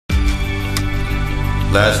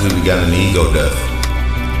Last week we got an ego death.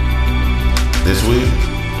 This week,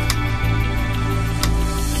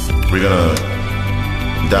 we're gonna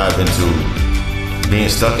dive into being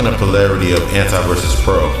stuck in a polarity of anti versus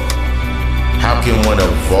pro. How can one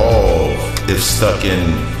evolve if stuck in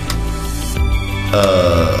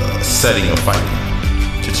a setting of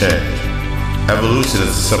fighting to change? Evolution is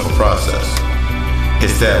a simple process.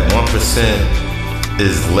 It's that 1%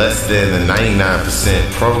 is less than the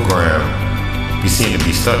 99% program you seem to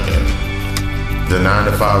be stuck in. The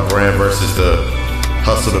 9-to-5 grind versus the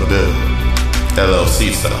hustle to build,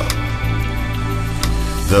 LLC style.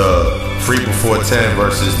 The free before 10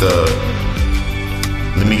 versus the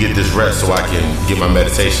let me get this rest so I can get my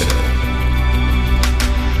meditation in.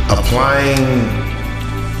 Applying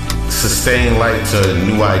sustained light to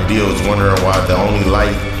new ideals, wondering why the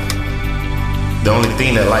only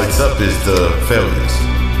thing that lights up is the failures.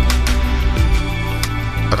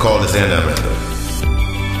 I call this Amanda.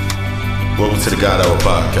 Welcome to the God Hour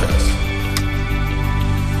Podcast.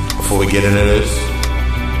 Before we get into this,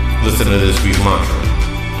 listen to this week's mantra.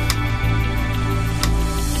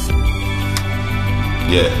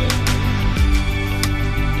 Yeah.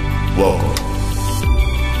 Welcome.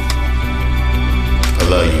 I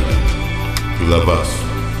love you. You love us.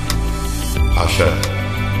 Ashe.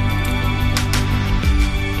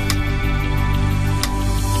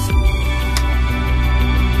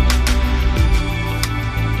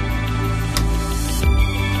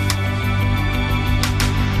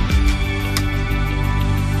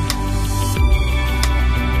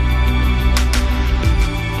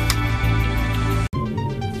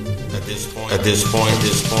 At this point,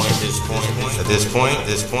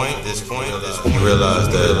 you realize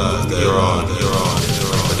that you're on a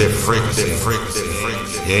different frequency.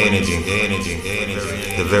 Your energy,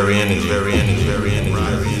 the very energy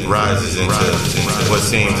rises into what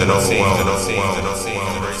seems an overwhelm.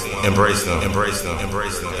 Embrace them.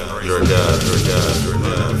 You're a God.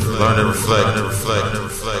 Learn to reflect.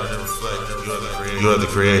 You are the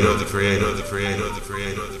creator.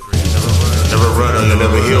 Never run and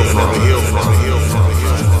never heal from.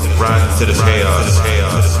 Rise into the chaos.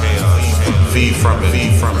 Feed from it.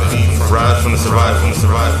 Rise from the survival.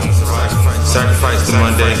 Sacrifice the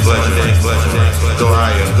mundane pleasure. Go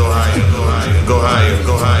higher.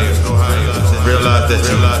 Realize that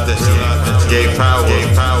you gave power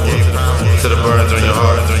to the burdens on your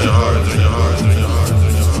heart.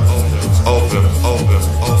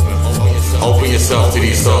 Open yourself to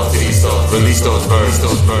these thoughts. Release those birds.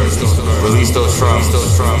 Release those traumas.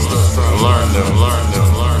 Learn them.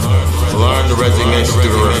 Learn the resignation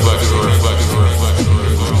through the reflection.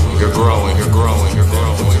 You're growing.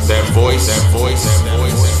 That voice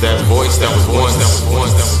that was once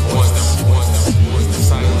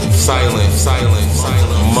silent,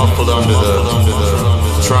 muffled under the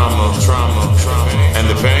trauma and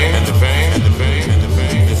the pain.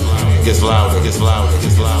 It gets louder. It's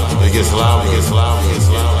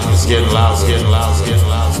getting louder.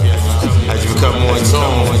 As you become more in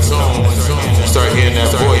tune, you start hearing that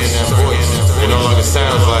voice. It no longer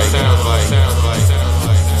sounds like.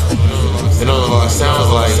 It no longer sounds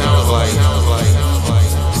like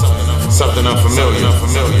something unfamiliar.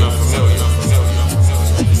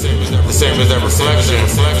 The same as that reflection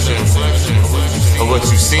of what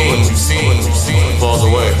you've seen falls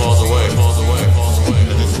away.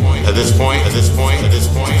 At this point,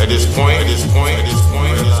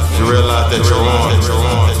 you realize that you're on.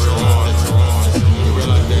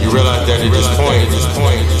 You realize that at this point,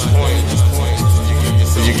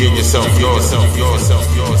 you're getting yourself going.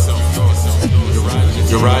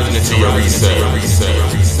 You're rising into your reset.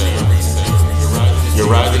 You're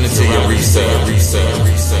rising into your reset.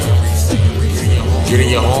 Getting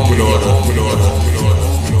your home in order.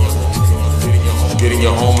 Getting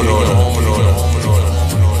your home in order.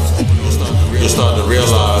 You're starting to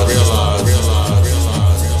realize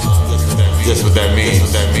just what that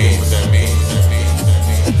means.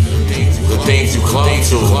 The things you clung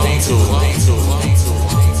to,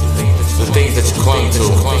 the things that you clung to,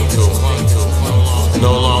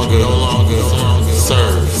 no longer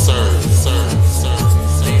serve.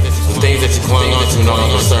 The things that you clung on to no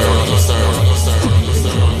longer serve.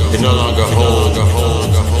 They no longer hold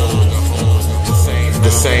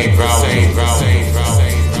the same value.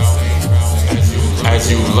 As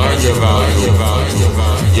you learn your value,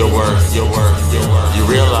 your worth, you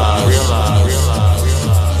realize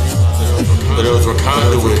that those were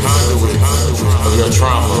conduits of your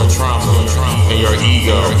trauma and your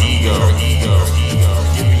ego,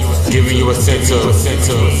 giving you a sense of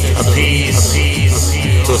peace,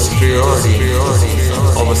 to a superiority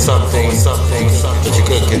over something that you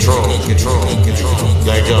couldn't control.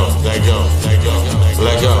 Let go. Let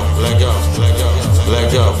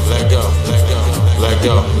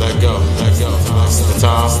go. It's the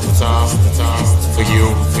time for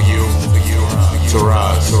you to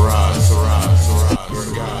rise.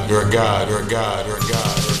 You're a God. You're a God. You're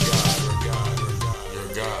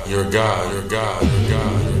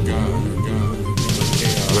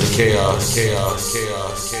the chaos.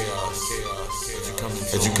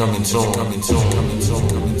 As you come in tune, you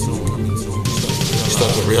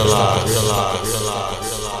start to realize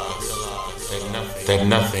that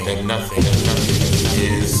nothing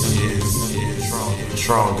is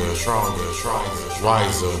stronger,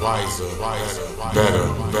 wiser, better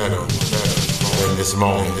than this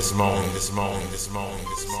moment. The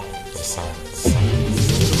silence.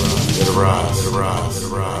 Let it rise.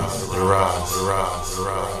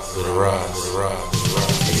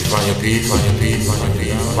 You find your peace,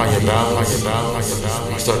 find your balance.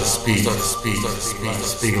 You start to speak life.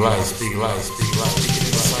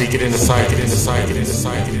 Speak it in the psyche.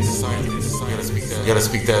 You gotta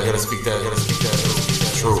speak that.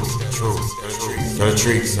 Truth. Gotta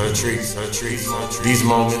treat. These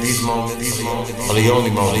moments are the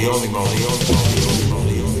only moments.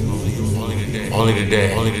 Only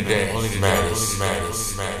today matters.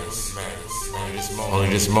 Only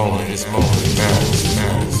this moment matters.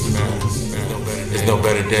 There's no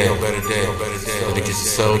better day than to get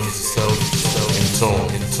yourself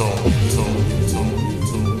in tune.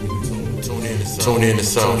 Tune in the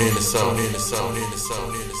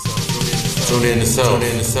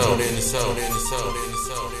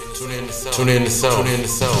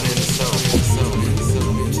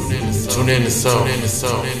soul.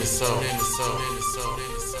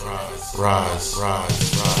 Rise.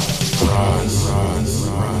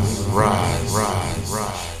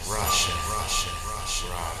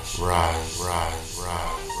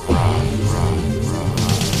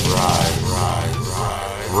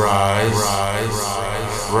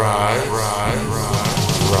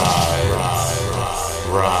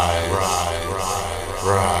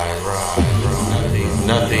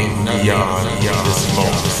 Nothing beyond this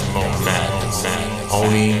moment matters.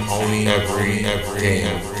 Only every day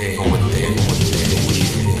from within.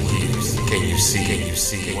 Can you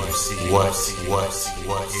see what is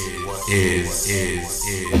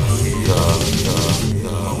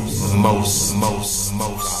the most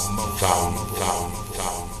valuable?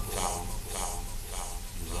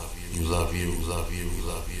 You love you.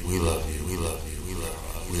 We love you.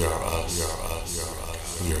 We are us.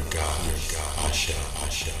 We are God. Asha.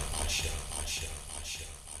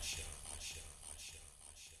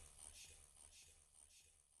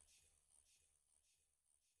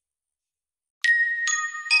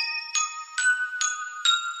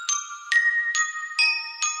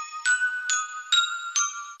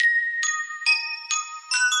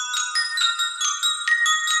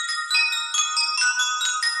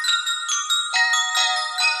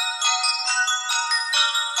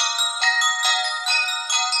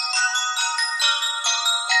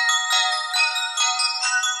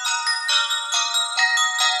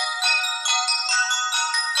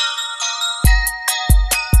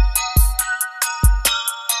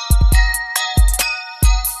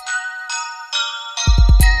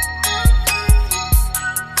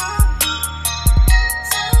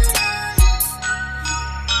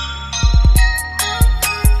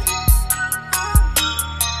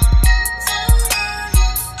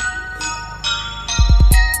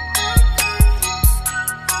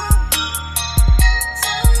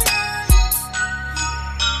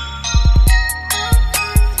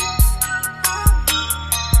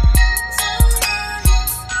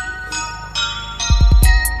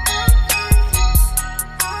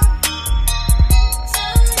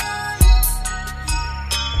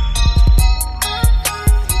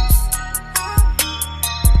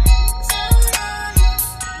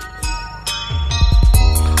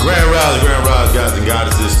 Grand Rise, guys and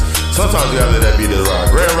goddesses. Sometimes we have to let that be the ride.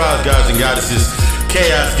 Grand Rise, guys and goddesses.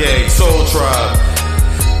 Chaos Gang, Soul Tribe.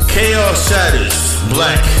 Chaos Shatters,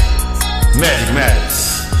 Black Magic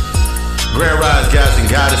Matters. Grand Rise, guys and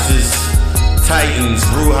goddesses. Titans,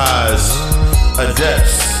 Brujas,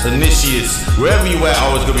 Adepts, Initiates. Wherever you at,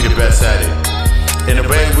 always gonna be the best at it. And the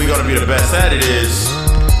way we're gonna be the best at it is,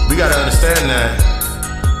 we gotta understand that,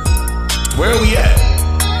 where are we at?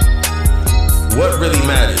 What really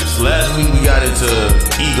matters? Last week we got into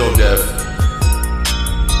ego death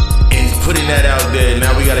and putting that out there.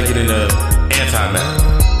 Now we gotta get into antimatter.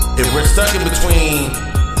 If we're stuck in between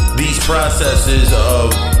these processes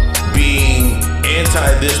of being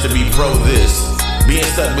anti this to be pro this, being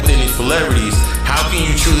stuck within these polarities, how can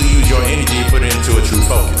you truly use your energy and put it into a true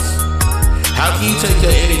focus? How can you take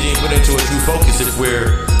that energy and put it into a true focus if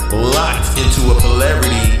we're locked into a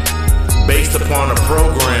polarity based upon a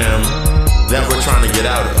program that we're trying to get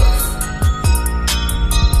out of?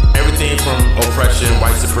 Everything from oppression,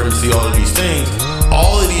 white supremacy, all of these things,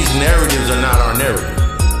 all of these narratives are not our narrative.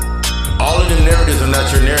 All of the narratives are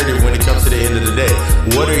not your narrative when it comes to the end of the day.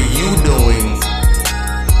 What are you doing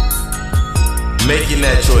making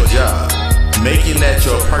that your job? Making that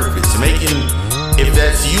your purpose? If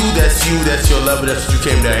that's you, that's your level, that's what you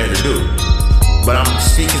came down here to do. But I'm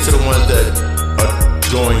speaking to the ones that are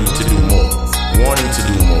going to do more, wanting to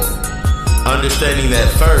do more. Understanding that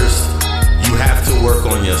first, you have to work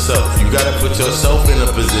on yourself. You gotta put yourself in a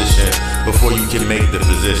position before you can make the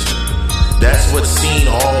position. That's what's seen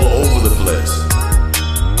all over the place.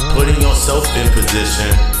 Putting yourself in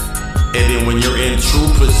position, and then when you're in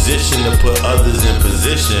true position to put others in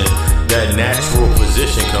position, that natural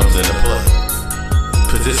position comes into play.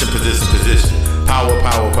 Position. Power.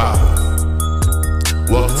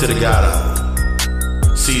 Welcome to the God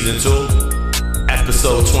Hour. Season 2,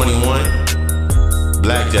 episode 21.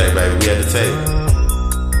 Blackjack, baby, we at the table.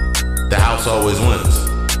 The house always wins.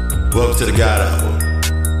 Welcome to the God Hour.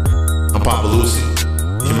 I'm Papa Lucy,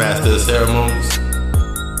 your master of ceremonies.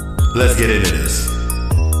 Let's get into this.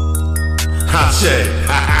 Hashay,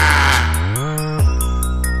 ha ha.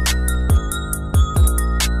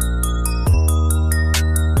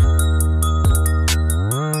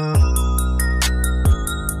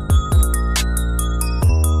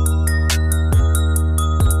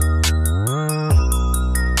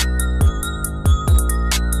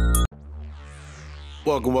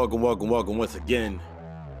 Welcome once again.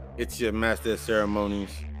 It's your master of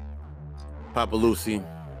ceremonies, Papa Lucy,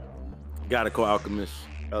 Gotico Alchemist,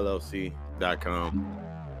 LLC.com.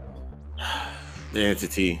 The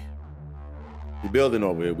entity. We building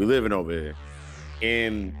over here. We living over here.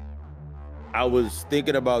 And I was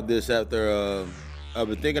thinking about this after, I've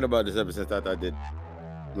been thinking about this ever since I did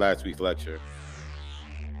last week's lecture.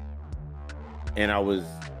 And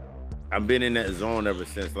I've been in that zone ever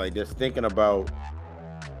since, like just thinking about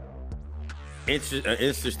an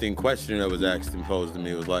interesting question that was asked and posed to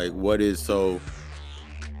me. It was like, what is so...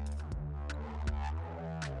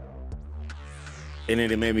 And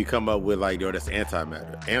then it made me come up with like, yo, that's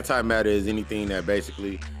antimatter. Antimatter is anything that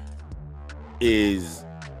basically is...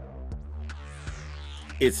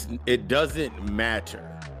 It doesn't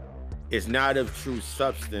matter. It's not of true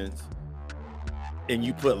substance. And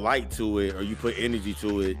you put light to it or you put energy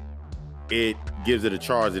to it, it gives it a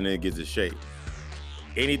charge and then it gives it shape.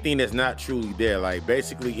 Anything that's not truly there, like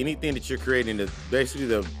basically anything that you're creating, basically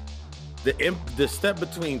the step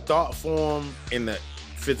between thought form and the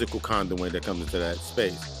physical conduit that comes into that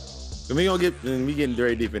space. And we getting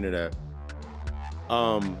very deep into that.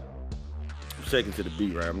 I'm shaking to the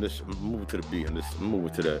beat, right? I'm moving to the beat. I'm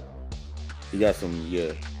moving to that. You got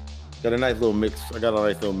got a nice little mix. I got a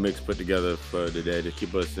nice little mix put together for today to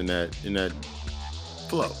keep us in that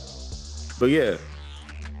flow. But yeah.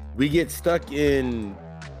 We get stuck in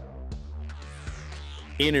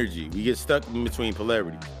energy. We get stuck in between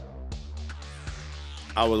polarities.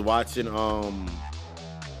 I was watching,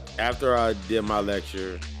 after I did my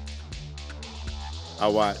lecture, I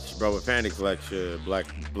watched Brother Panic's lecture,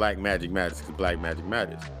 Black Magic Matters, because Black Magic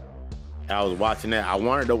Matters. I was watching that. I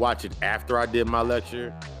wanted to watch it after I did my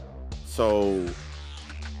lecture. And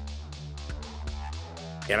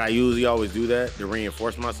I usually always do that to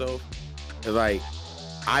reinforce myself. It's like,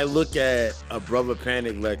 I look at a Brother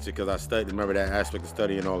Panic lecture because I studied, remember that aspect of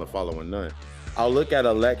studying all and following none. I'll look at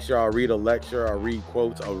a lecture, I'll read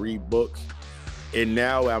quotes, I'll read books. And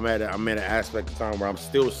now I'm at an aspect of time where I'm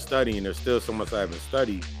still studying. There's still so much I haven't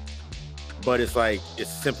studied. But it's like,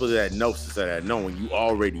 it's simply that gnosis of that knowing. You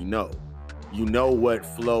already know. You know what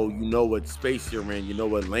flow, you know what space you're in, you know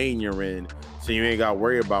what lane you're in. So you ain't got to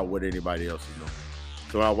worry about what anybody else is doing.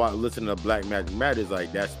 So when I listen to Black Magic Matters,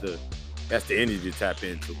 like that's the energy to tap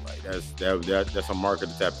into. Like that's a marker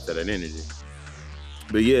to tap into that energy.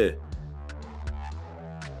 But yeah,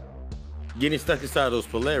 getting stuck inside those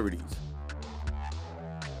polarities.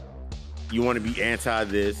 You want to be anti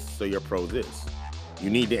this, so you're pro this. You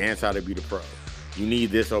need the anti to be the pro. You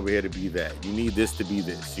need this over here to be that. You need this to be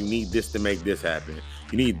this. You need this to make this happen.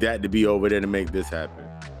 You need that to be over there to make this happen.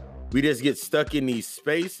 We just get stuck in these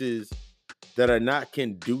spaces that are not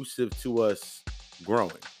conducive to us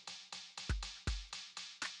growing.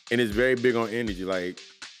 And it's very big on energy. Like,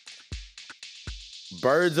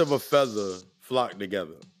 birds of a feather flock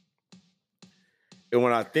together. And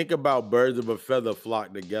when I think about birds of a feather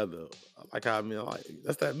flock together, like how like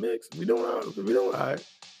that's that mix. We doing all right.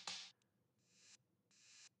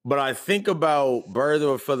 But I think about birds of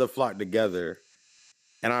a feather flock together.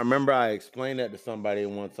 And I remember I explained that to somebody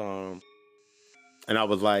one time. And I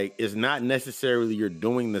was like, it's not necessarily you're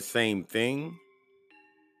doing the same thing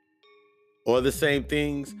or the same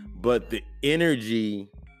things, but the energy,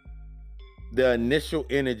 the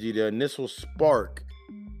initial spark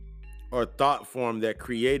or thought form that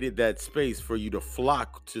created that space for you to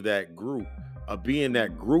flock to that group, or be in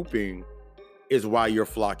that grouping, is why you're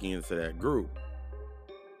flocking into that group.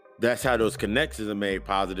 That's how those connections are made,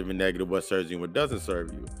 positive and negative, what serves you and what doesn't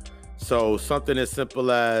serve you. So something as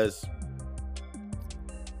simple as,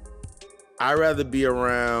 I'd rather be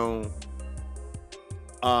around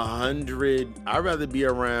 100, I'd rather be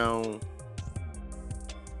around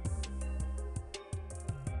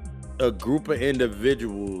a group of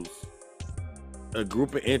individuals, a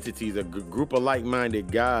group of entities, a group of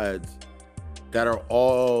like-minded gods that are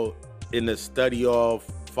all in the study of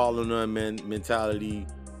following on mentality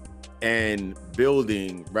and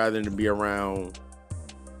building, rather than be around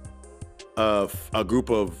a group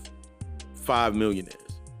of 5 millionaires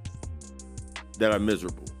that are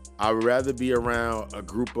miserable. I would rather be around a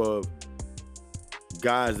group of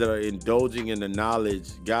guys that are indulging in the knowledge,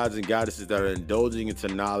 gods and goddesses that are indulging into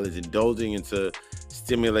knowledge, indulging into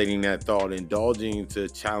stimulating that thought, indulging into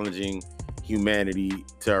challenging humanity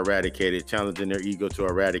to eradicate it, challenging their ego to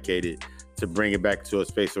eradicate it, to bring it back to a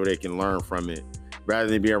space where they can learn from it, rather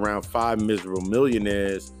than be around 5 miserable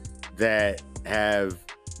millionaires that have,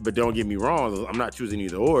 but don't get me wrong, I'm not choosing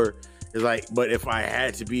either or. It's like, but if I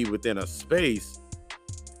had to be within a space,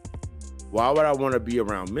 why would I want to be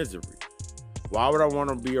around misery? Why would I want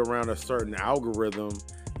to be around a certain algorithm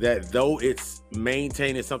that, though it's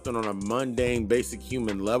maintaining something on a mundane, basic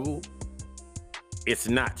human level, it's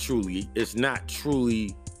not truly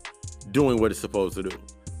doing what it's supposed to do?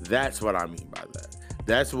 That's what I mean by that.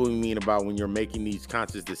 That's what we mean about when you're making these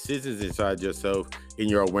conscious decisions inside yourself, in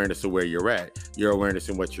your awareness of where you're at, your awareness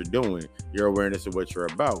of what you're doing, your awareness of what you're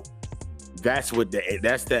about. That's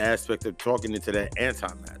the aspect of talking into that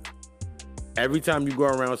antimatter. Every time you go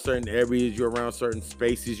around certain areas, you're around certain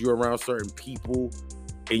spaces, you're around certain people,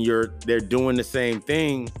 and they're doing the same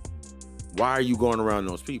thing. Why are you going around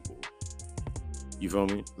those people? You feel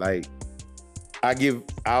me? Like, I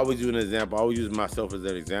always use an example. I always use myself as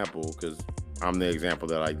an example because I'm the example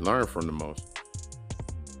that I learn from the most.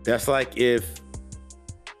 That's like if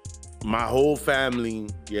my whole family,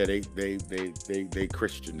 they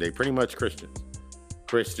Christian. They pretty much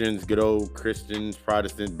Christians, good old Christians,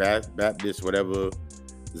 Protestant, Baptist, whatever,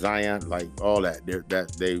 Zion, like all that.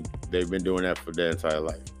 They've been doing that for their entire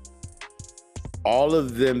life. All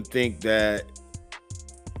of them think that,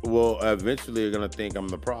 well, eventually they're gonna think I'm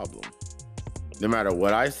the problem. No matter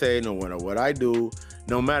what I say, no matter what I do,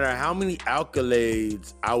 no matter how many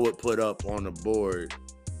accolades I would put up on the board,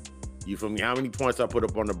 you feel me? How many points I put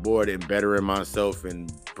up on the board and bettering myself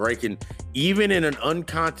and breaking, even in an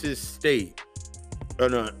unconscious state,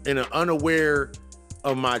 in an unaware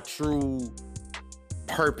of my true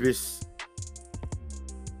purpose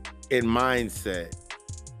and mindset,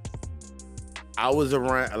 I was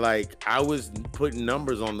putting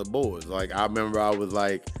numbers on the boards. Like, I remember I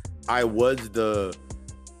was the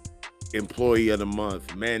employee of the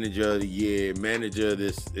month, manager of the year, manager of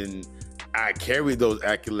this, and I carried those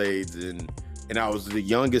accolades, and I was the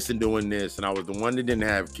youngest in doing this, and I was the one that didn't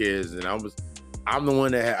have kids, and I'm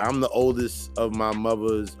the oldest of my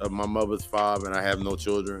mother's 5, and I have no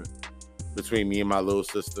children between me and my little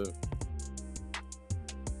sister.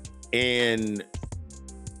 And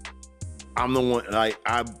I'm the one,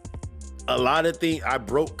 a lot of things, I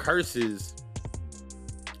broke curses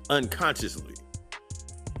unconsciously.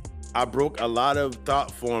 I broke a lot of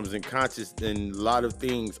thought forms and a lot of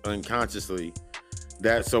things unconsciously.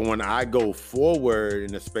 So when I go forward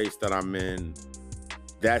in the space that I'm in,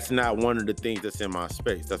 that's not one of the things that's in my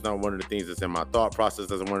space. That's not one of the things that's in my thought process.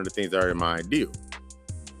 That's one of the things that are in my ideal.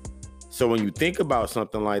 So when you think about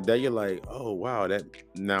something like that, you're like, oh, wow, that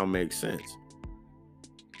now makes sense.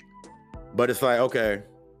 But it's like, okay,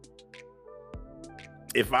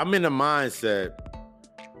 if I'm in a mindset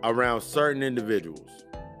around certain individuals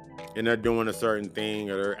and they're doing a certain thing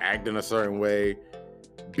or they're acting a certain way,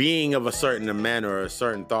 being of a certain manner or a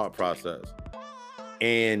certain thought process,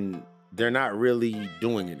 and they're not really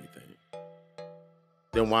doing anything,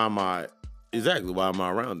 then why am I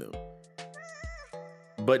around them?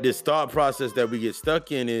 But this thought process that we get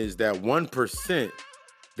stuck in is that 1%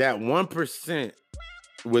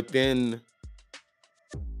 within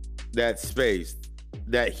that space,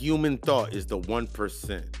 that human thought is the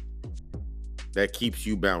 1% that keeps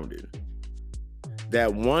you bounded.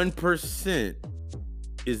 That 1%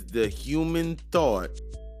 is the human thought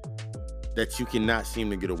that you cannot seem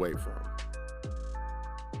to get away from.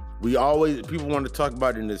 People want to talk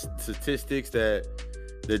about in the statistics that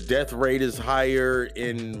the death rate is higher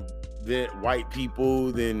in white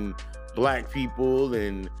people than black people,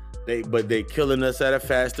 but they killing us at a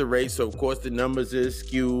faster rate. So of course the numbers is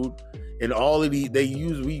skewed, and all of these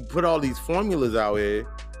we put all these formulas out here,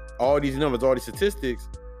 all these numbers, all these statistics.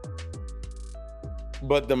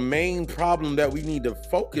 But the main problem that we need to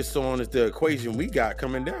focus on is the equation we got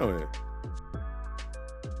coming down here.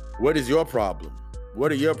 What is your problem?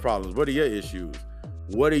 What are your problems? What are your issues?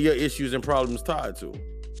 What are your issues and problems tied to?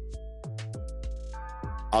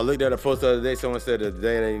 I looked at a post the other day. Someone said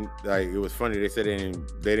that it was funny. They said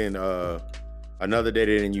another day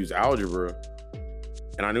they didn't use algebra.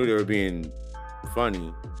 And I knew they were being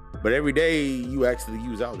funny. But every day you actually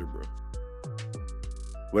use algebra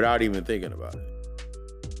without even thinking about it.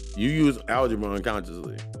 You use algebra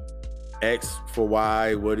unconsciously. X for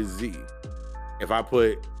Y, what is Z? If I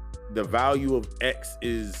put the value of X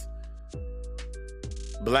is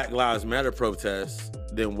Black Lives Matter protests,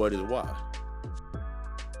 then what is Y?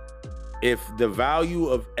 If the value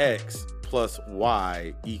of X plus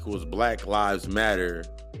Y equals Black Lives matters,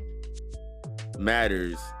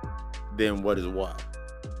 then what is Y?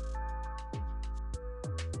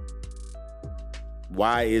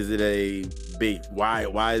 Why is it a big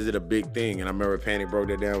thing? And I remember Panic broke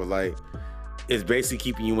that down, was like, it's basically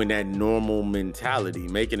keeping you in that normal mentality,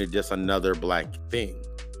 making it just another black thing.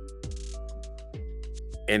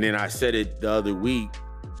 And then I said it the other week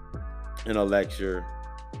in a lecture.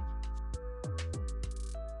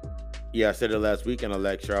 Yeah, I said it last week in a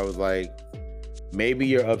lecture. I was like, maybe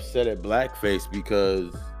you're upset at blackface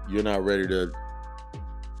because you're not ready to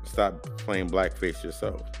stop playing blackface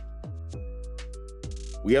yourself.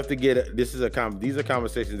 We have to get, these are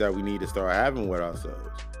conversations that we need to start having with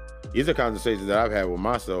ourselves. These are conversations that I've had with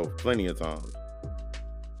myself plenty of times.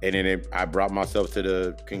 And then I brought myself to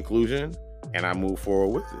the conclusion and I moved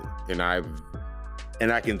forward with it.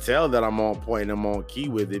 And I can tell that I'm on point and I'm on key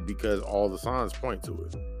with it because all the signs point to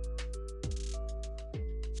it.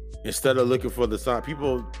 Instead of looking for the sign,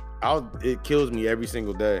 it kills me every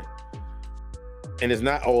single day. And it's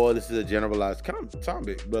not, this is a generalized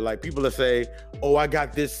topic, but like people that say, I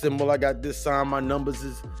got this symbol, I got this sign, my numbers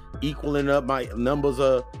is equaling up, my numbers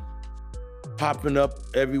are popping up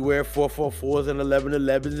everywhere, 444s and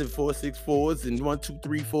 1111s and 464s and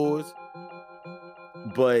 1234s.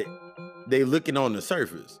 But they looking on the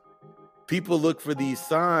surface. People look for these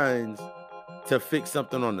signs to fix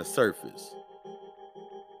something on the surface.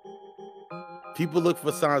 People look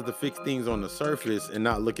for signs to fix things on the surface and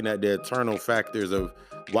not looking at the eternal factors of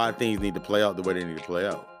why things need to play out the way they need to play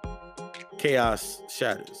out. Chaos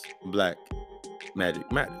shatters. Black magic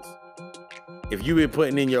matters. If you've been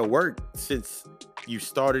putting in your work since you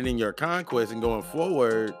started in your conquest and going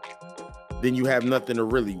forward, then you have nothing to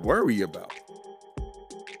really worry about.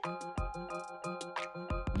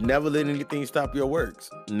 Never let anything stop your works.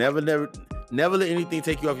 Never let anything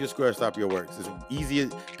take you off your square, stop your works. It's easier.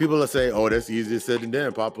 People will say, that's easier said than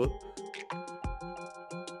done, Papa.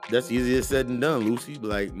 That's easier said than done, Lucy.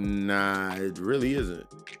 Like, nah, it really isn't.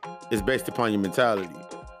 It's based upon your mentality.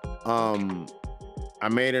 I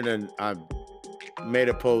made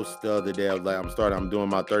a post the other day. I was like, I'm doing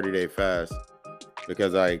my 30-day fast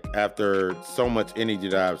because like after so much energy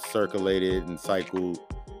that I've circulated and cycled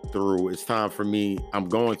through, it's time for me. I'm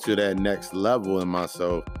going to that next level in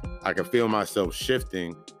myself. I can feel myself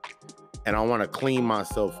shifting and I want to clean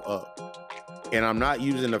myself up. And I'm not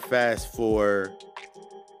using the fast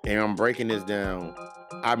and I'm breaking this down.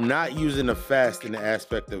 I'm not using the fast in the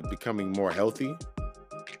aspect of becoming more healthy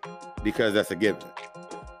because that's a given.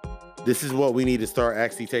 This is what we need to start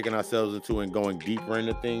actually taking ourselves into and going deeper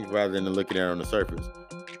into things rather than looking at it on the surface.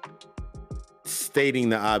 Stating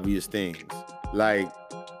the obvious things. Like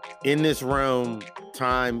in this realm,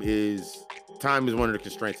 time is one of the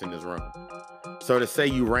constraints in this realm. So to say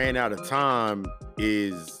you ran out of time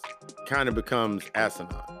kind of becomes asinine.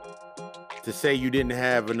 To say you didn't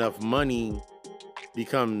have enough money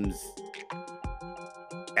becomes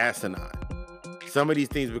asinine. Some of these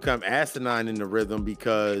things become asinine in the rhythm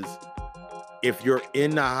because if you're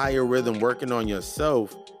in the higher rhythm working on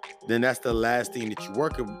yourself, then that's the last thing that you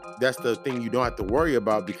work on. That's the thing you don't have to worry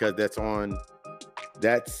about because that's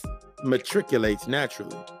matriculates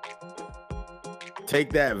naturally.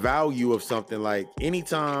 Take that value of something like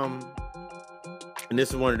anytime, and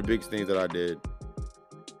this is one of the biggest things that I did.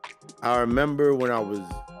 I remember when I was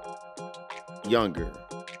younger.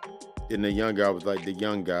 I was like the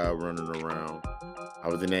young guy running around. I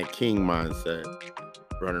was in that king mindset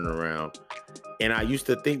running around. And I used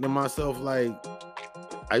to think to myself, like,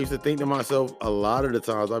 I used to think to myself a lot of the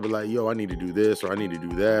times, I'd be like, yo, I need to do this, or I need to do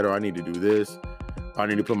that, or I need to do this, or I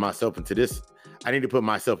need to put myself into this. I need to put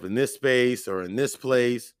myself in this space or in this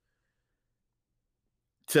place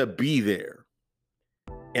to be there.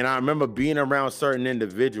 And I remember being around certain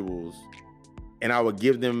individuals, and I would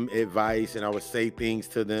give them advice, and I would say things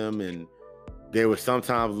to them, and they would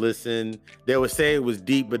sometimes listen. They would say it was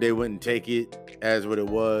deep, but they wouldn't take it as what it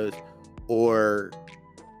was. Or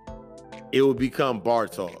it would become bar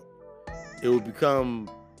talk. It would become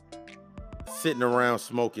sitting around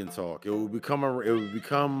smoking talk. It would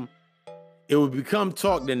become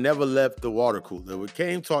talk that never left the water cooler. It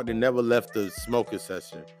became talk that never left the smoking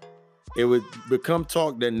session. It would become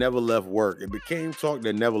talk that never left work. It became talk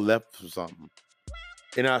that never left for something.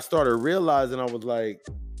 And I started realizing, I was like,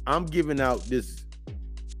 I'm giving out this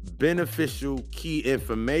beneficial key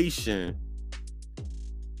information.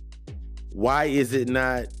 Why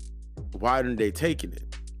aren't they taking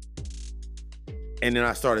it? And then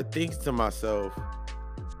I started thinking to myself,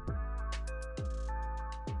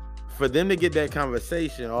 for them to get that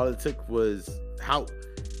conversation, all it took was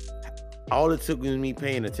me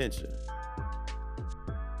paying attention.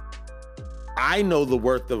 I know the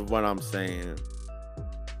worth of what I'm saying,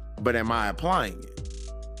 but am I applying it?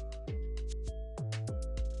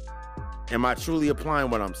 Am I truly applying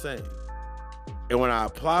what I'm saying? And when I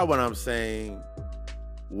apply what I'm saying,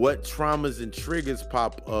 what traumas and triggers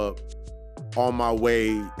pop up on my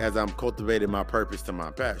way as I'm cultivating my purpose to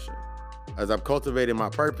my passion? As I'm cultivating my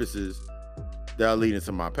purposes that are leading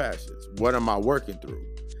to my passions. What am I working through?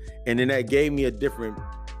 And then that gave me a different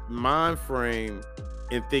mind frame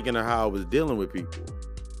in thinking of how I was dealing with people.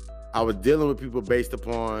 I was dealing with people based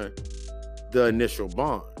upon the initial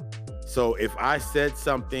bond. So if I said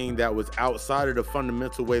something that was outside of the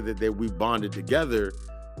fundamental way that we bonded together,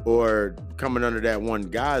 or coming under that one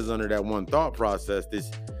guise, under that one thought process,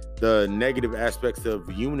 the negative aspects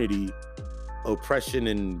of unity, oppression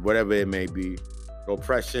and whatever it may be,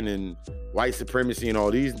 oppression and white supremacy and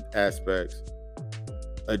all these aspects,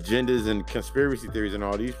 agendas and conspiracy theories and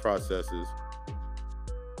all these processes,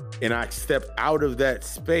 and I stepped out of that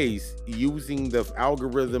space using the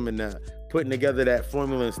algorithm and putting together that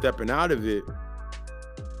formula and stepping out of it,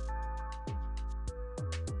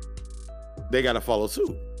 they got to follow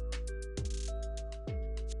suit.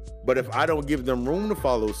 But if I don't give them room to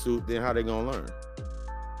follow suit, then how they gonna learn?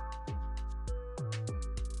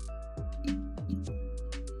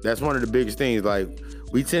 That's one of the biggest things. Like,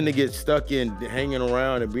 we tend to get stuck in hanging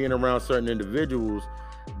around and being around certain individuals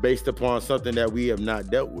based upon something that we have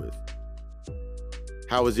not dealt with.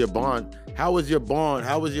 How was your bond? How was your bond?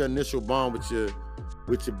 How was your initial bond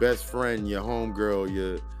with your best friend, your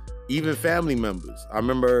homegirl, even family members? I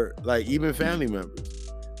remember, like, even family members.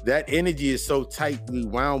 That energy is so tightly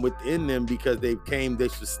wound within them because they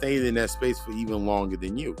sustained in that space for even longer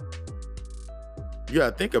than you. You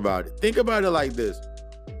gotta think about it. Think about it like this.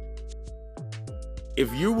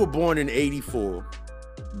 If you were born in 84,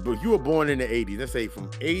 but you were born in the 80s, let's say from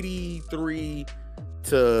 83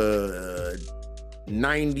 to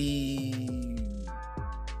 90,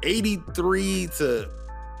 83 to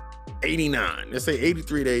 89, let's say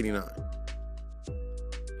 83 to 89.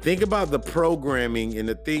 Think about the programming and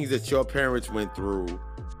the things that your parents went through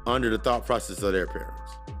under the thought process of their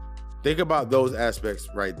parents. Think about those aspects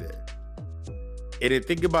right there. And then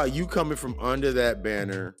think about you coming from under that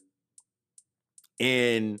banner,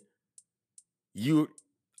 and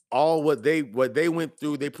what they went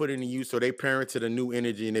through, they put into you, so they parented a new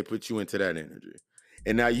energy and they put you into that energy.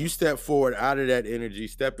 And now you step forward out of that energy,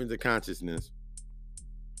 step into consciousness.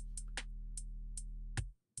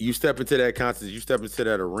 You step into that consciousness, you step into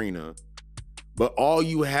that arena, but all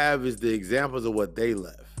you have is the examples of what they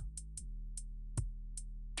left.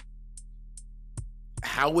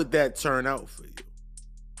 How would that turn out for you?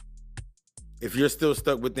 If you're still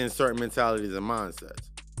stuck within certain mentalities and mindsets,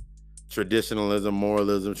 traditionalism,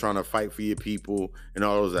 moralism, trying to fight for your people, and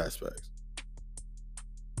all those aspects,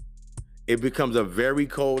 it becomes a very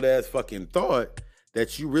cold ass fucking thought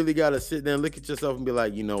that you really got to sit there and look at yourself and be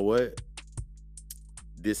like, you know what?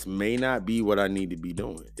 This may not be what I need to be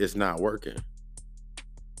doing. It's not working.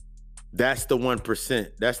 That's the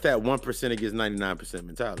 1%. That's that 1% against 99%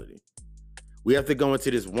 mentality. We have to go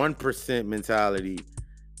into this 1% mentality,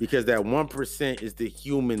 because that 1% is the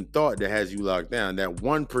human thought that has you locked down. That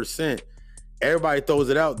 1%, everybody throws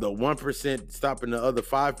it out. The 1% stopping the other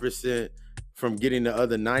 5% from getting the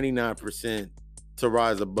other 99% to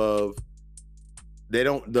rise above. The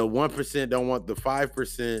 1% don't want the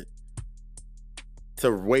 5%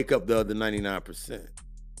 to wake up the other 99%.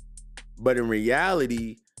 But in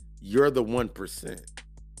reality, you're the 1%.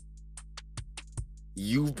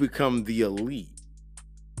 you've become the elite.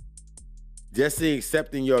 Just in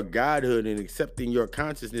accepting your godhood and accepting your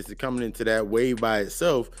consciousness and coming into that wave by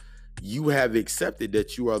itself, you have accepted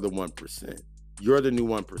that you are the 1%. You're the new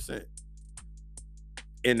 1%.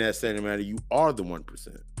 In that same matter, you are the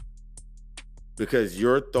 1%. Because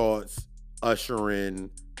your thoughts usher in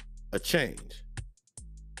a change.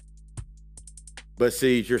 But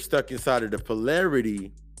see, if you're stuck inside of the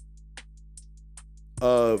polarity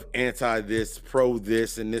of anti this, pro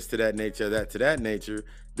this, and this to that nature, that to that nature,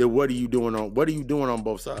 then what are you doing on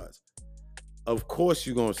both sides? Of course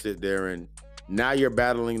you're gonna sit there and now you're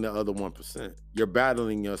battling the other 1%. You're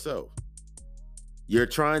battling yourself. You're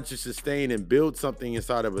trying to sustain and build something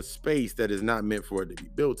inside of a space that is not meant for it to be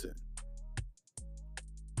built in.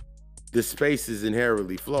 The space is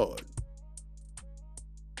inherently flawed.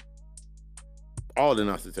 All the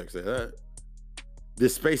Gnostic texts say that.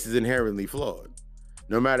 This space is inherently flawed.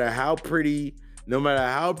 No matter how pretty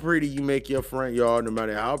you make your front yard, no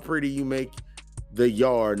matter how pretty you make the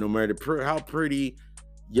yard, no matter how pretty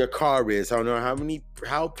your car is,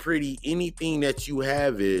 how pretty anything that you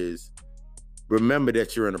have is, remember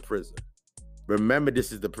that you're in a prison. Remember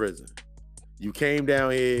this is the prison. You came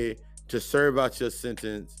down here to serve out your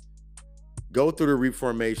sentence, go through the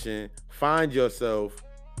reformation, find yourself,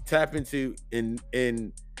 tap into,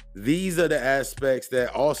 and these are the aspects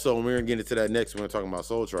that also, and we're going to get into that next when we're talking about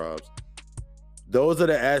soul tribes. Those are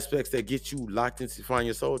the aspects that get you locked into find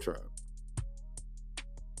your soul tribe.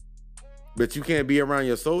 But you can't be around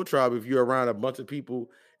your soul tribe if you're around a bunch of people,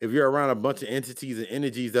 if you're around a bunch of entities and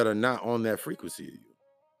energies that are not on that frequency of you.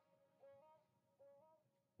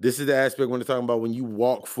 This is the aspect when they're talking about when you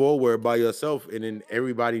walk forward by yourself, and then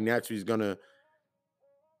everybody naturally is going to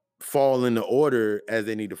fall into order as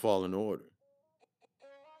they need to fall into order.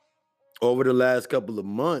 Over the last couple of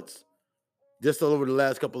months, just over the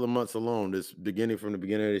last couple of months alone, this beginning from the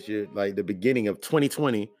beginning of this year, like the beginning of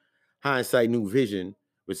 2020, hindsight, new vision,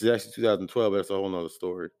 which is actually 2012, but that's a whole nother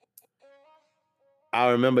story.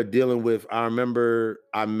 I remember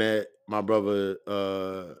I met my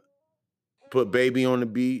brother, put Baby on the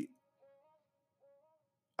beat.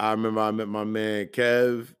 I remember I met my man,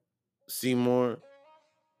 Kev Seymour.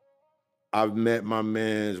 I've met my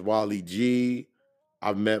man's Wally G.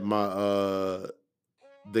 I've met my,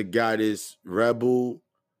 the goddess Rebel.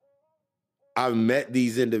 I've met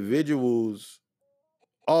these individuals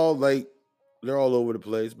all like, they're all over the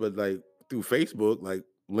place, but like through Facebook, like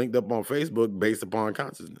linked up on Facebook based upon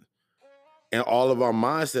consciousness. And all of our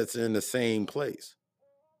mindsets are in the same place.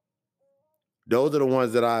 Those are the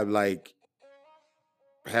ones that I've like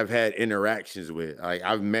have had interactions with. Like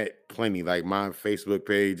I've met plenty, like my Facebook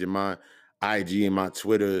page and my IG and my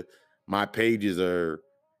Twitter, my pages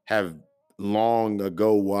have long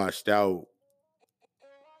ago washed out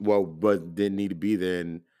but didn't need to be there,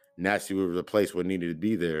 and naturally replaced what needed to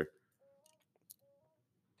be there.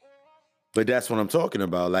 But that's what I'm talking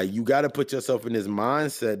about. Like you got to put yourself in this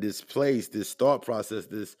mindset, this place, this thought process,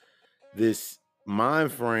 this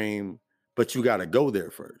mind frame, but you got to go there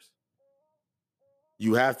first.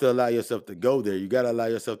 You have to allow yourself to go there. You got to allow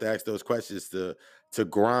yourself to ask those questions, to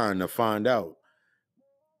grind, to find out.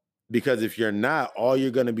 Because if you're not, all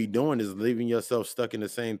you're going to be doing is leaving yourself stuck in the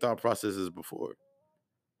same thought process as before.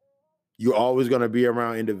 You're always going to be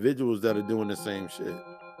around individuals that are doing the same shit.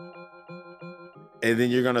 And then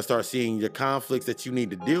you're going to start seeing the conflicts that you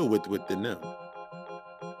need to deal with within them.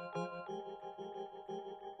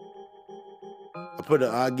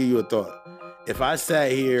 I'll give you a thought. If I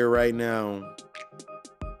sat here right now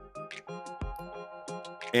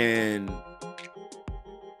and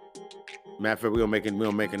matter of fact, we're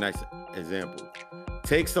gonna make a nice example.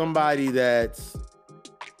 Take somebody that's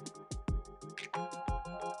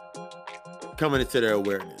coming into their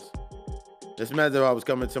awareness. Doesn't matter if I was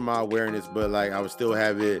coming to my awareness, but like I would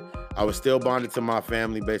still bonded to my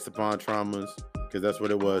family based upon traumas, because that's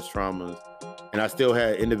what it was, traumas. And I still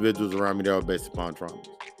had individuals around me that were based upon traumas.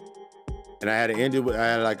 And I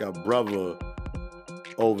had like a brother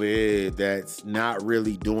over here that's not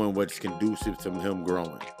really doing what's conducive to him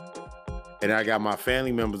growing. And I got my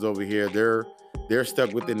family members over here. They're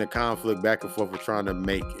stuck within the conflict back and forth of trying to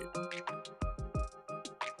make it.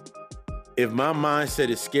 If my mindset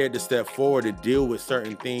is scared to step forward to deal with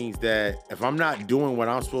certain things, that if I'm not doing what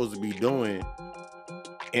I'm supposed to be doing,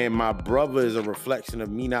 and my brother is a reflection of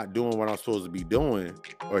me not doing what I'm supposed to be doing,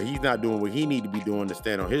 or he's not doing what he need to be doing to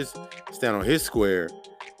stand on his square,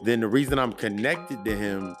 then the reason I'm connected to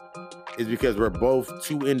him is because we're both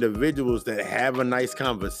two individuals that have a nice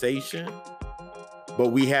conversation,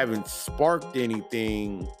 but we haven't sparked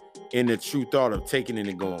anything in the true thought of taking it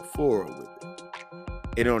and going forward with it.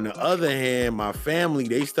 And on the other hand, my family,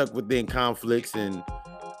 they stuck within conflicts and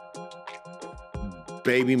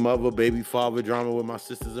baby mother, baby father drama with my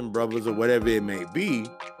sisters and brothers or whatever it may be.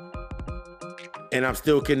 And I'm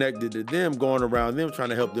still connected to them, going around them, trying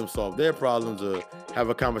to help them solve their problems or have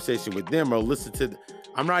a conversation with them or listen to.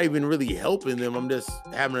 I'm not even really helping them. I'm just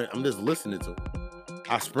listening to them.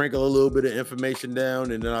 I sprinkle a little bit of information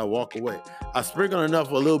down and then I walk away. I sprinkle a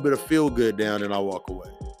little bit of feel good down and I walk away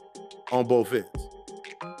on both ends.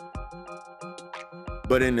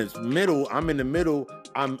 But in this middle, I'm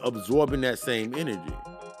absorbing that same energy.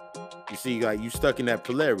 You see, like you stuck in that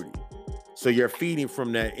polarity. So you're feeding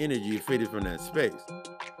from that energy, you're feeding from that space.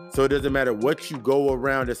 So it doesn't matter what you go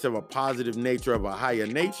around that's of a positive nature, of a higher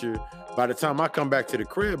nature. By the time I come back to the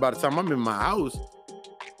crib, by the time I'm in my house,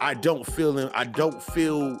 I don't feel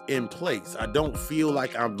in place. I don't feel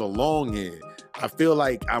like I belong here. I feel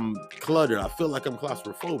like I'm cluttered. I feel like I'm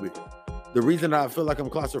claustrophobic. The reason I feel like I'm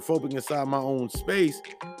claustrophobic inside my own space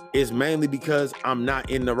is mainly because I'm not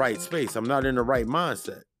in the right space. I'm not in the right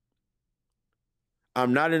mindset.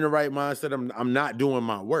 I'm not in the right mindset. I'm not doing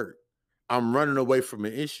my work. I'm running away from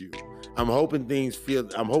an issue. I'm hoping things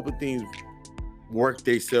work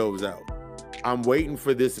themselves out. I'm waiting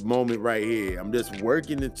for this moment right here. I'm just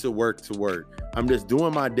working it to work. I'm just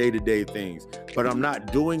doing my day-to-day things, but I'm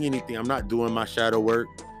not doing anything. I'm not doing my shadow work.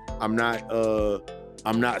 I'm not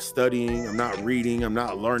studying. I'm not reading. I'm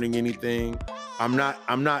not learning anything. I'm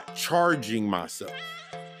not charging myself.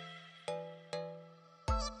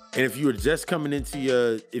 And if you're just coming into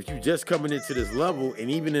this level,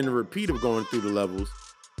 and even in the repeat of going through the levels,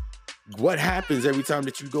 what happens every time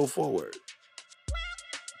that you go forward?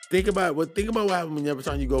 Think about what happens every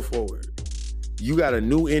time you go forward. You got a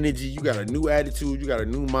new energy, you got a new attitude, you got a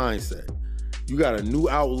new mindset, you got a new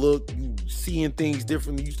outlook, you seeing things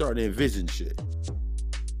differently, you start to envision shit.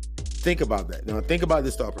 Think about that. Now think about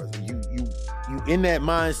this thought process. You in that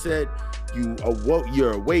mindset,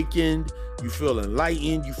 you're awakened, you feel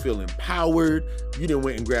enlightened, you feel empowered. You done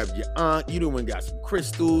went and grabbed your aunt, you done went and got some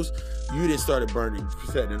crystals, you done started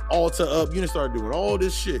setting an altar up, you done started doing all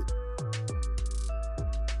this shit.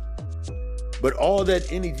 But all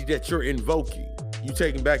that energy that you're invoking, you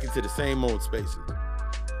taking back into the same old spaces.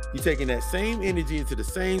 You taking that same energy into the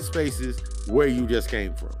same spaces where you just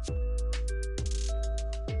came from.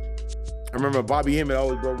 I remember Bobby Hemmett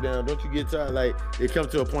always broke down, don't you get tired? Like, it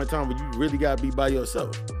comes to a point in time where you really got to be by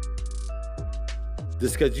yourself.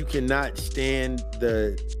 Just because you cannot stand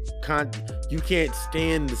the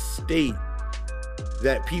state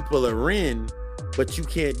that people are in, but you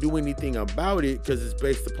can't do anything about it because it's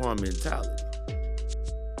based upon mentality.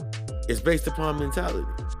 It's based upon mentality.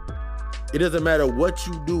 It doesn't matter what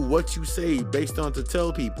you do, what you say, based on to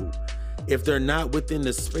tell people. If they're not within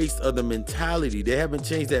the space of the mentality, they haven't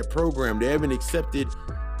changed that program, they haven't accepted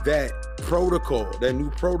that protocol, that new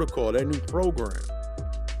program.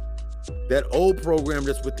 That old program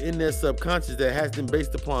that's within their subconscious that has them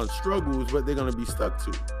based upon struggle is what they're going to be stuck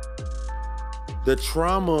to. The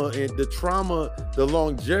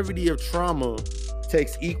longevity of trauma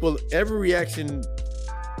takes equal, every reaction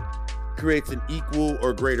creates an equal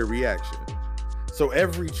or greater reaction. So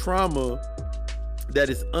every trauma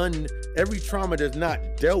that's not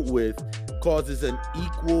dealt with causes an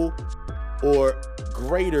equal or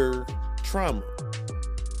greater trauma.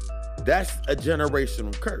 That's a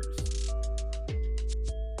generational curse.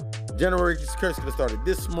 Generational curse could have started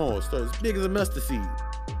this small, started as big as a mustard seed.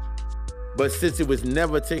 But since it was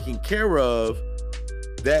never taken care of,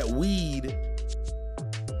 that weed,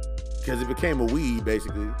 because it became a weed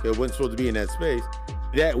basically, it wasn't supposed to be in that space,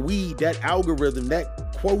 that weed, that algorithm,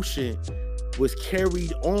 that quotient was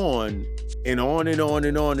carried on and on and on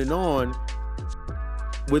and on and on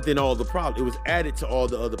within all the problems. It was added to all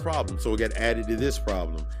the other problems. So it got added to this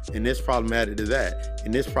problem, and this problem added to that,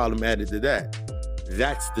 and this problem added to that.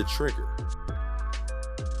 That's the trigger.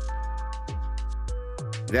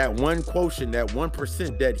 That one quotient, that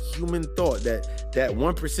 1%, that human thought, that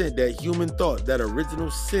 1%, that human thought, that original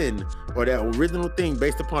sin or that original thing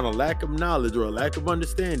based upon a lack of knowledge or a lack of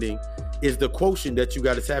understanding is the quotient that you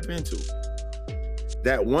got to tap into.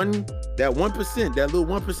 That 1%, that little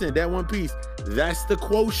 1%, that one piece, that's the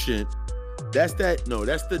quotient. That's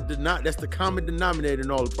the common denominator in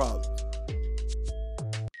all the problems.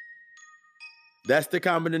 That's the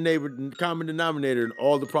common denominator in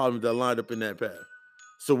all the problems that lined up in that path.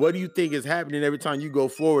 So what do you think is happening every time you go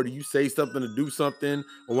forward, or you say something, or do something,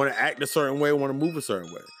 or want to act a certain way, or want to move a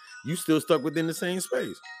certain way? You still stuck within the same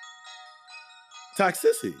space.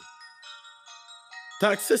 Toxicity.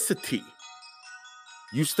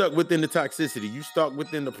 You stuck within the toxicity. You stuck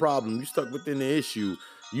within the problem. You stuck within the issue.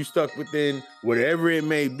 You stuck within whatever it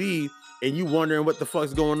may be, and you wondering what the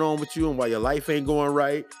fuck's going on with you and why your life ain't going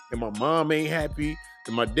right, and my mom ain't happy,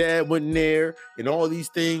 and my dad wasn't there, and all these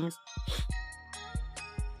things.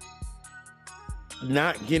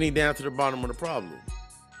 Not getting down to the bottom of the problem.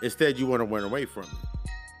 Instead, you want to run away from it.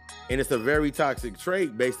 And it's a very toxic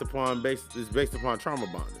trait based upon trauma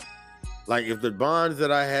bonding. Like, if the bonds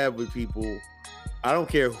that I have with people, I don't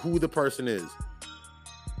care who the person is,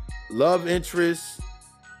 love interest,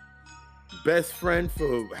 best friend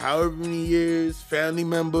for however many years, family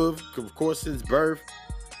member, of course, since birth,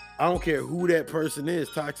 I don't care who that person is,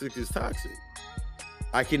 toxic is toxic.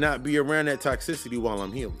 I cannot be around that toxicity while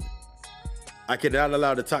I'm healing. I cannot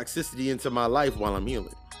allow the toxicity into my life while I'm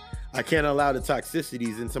healing. I can't allow the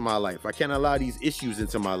toxicities into my life. I can't allow these issues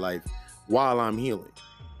into my life while I'm healing.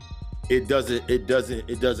 It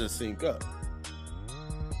doesn't sync up.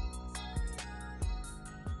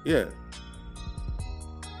 Yeah,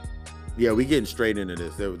 we getting straight into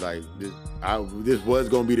this. It was like this was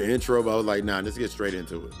gonna be the intro, but I was like, nah, let's get straight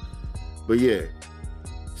into it. But yeah,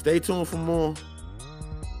 stay tuned for more,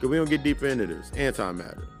 because we don't get deeper into this.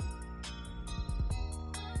 Antimatter.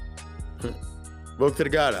 Welcome to the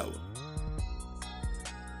God Hour.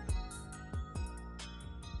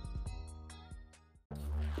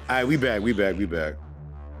 All right, we back.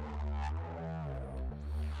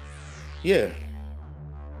 Yeah.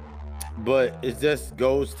 But it just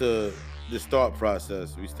goes to this thought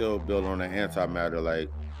process. We still build on the antimatter.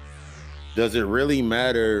 Like, does it really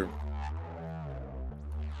matter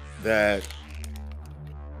that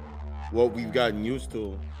what we've gotten used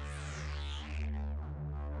to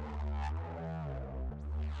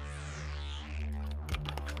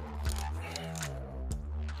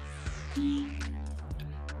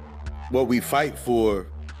what we fight for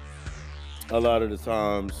a lot of the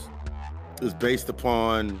times is based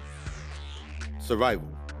upon survival.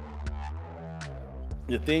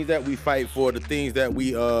 The things that we fight for, the things that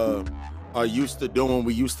we are used to doing,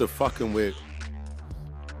 we used to fucking with,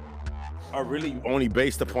 are really only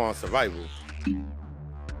based upon survival.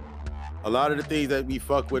 A lot of the things that we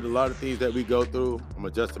fuck with, a lot of things that we go through, I'm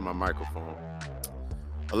adjusting my microphone.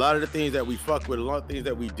 A lot of the things that we fuck with, a lot of things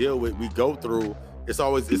that we deal with, we go through,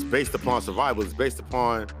 it's based upon survival. It's based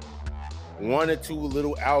upon one or two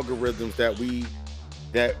little algorithms that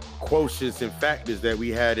quotients and factors that we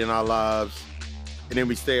had in our lives, and then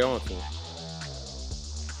we stay on to them.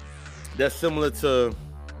 That's similar to,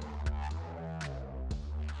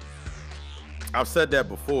 I've said that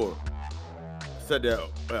before. I said that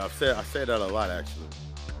a lot, actually.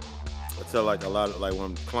 I tell like a lot of, like,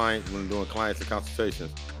 when I'm doing clients and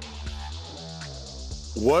consultations.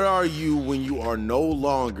 What are you when you are no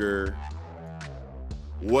longer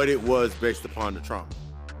what it was based upon the trauma?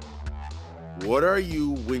 What are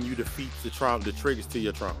you when you defeat the triggers to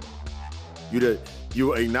your trauma?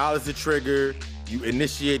 You acknowledge the trigger, you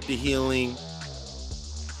initiate the healing,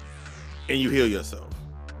 and you heal yourself.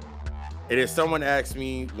 And then someone asked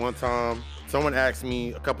me a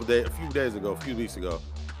few weeks ago,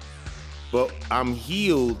 but I'm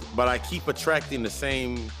healed, but I keep attracting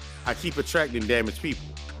damaged people.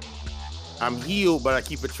 I'm healed, but I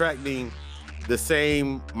keep attracting the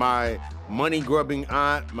same, my money grubbing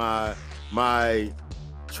aunt, my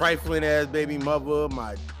trifling ass baby mother,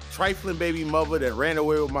 my trifling baby mother that ran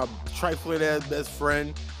away with my trifling ass best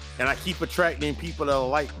friend, and I keep attracting people that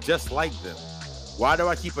are just like them. Why do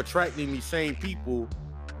I keep attracting these same people,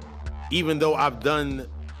 even though I've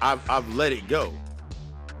let it go?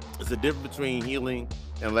 It's a difference between healing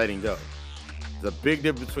and letting go. There's a big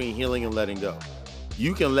difference between healing and letting go.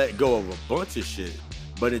 You can let go of a bunch of shit,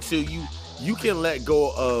 but until you can let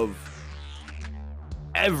go of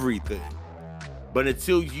everything, but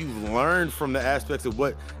until you've learned from the aspects of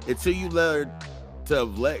until you learn to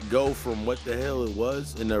let go from what the hell it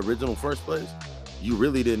was in the original first place, you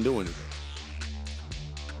really didn't do anything.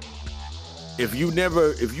 If you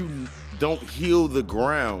don't heal the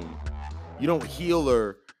ground, you don't heal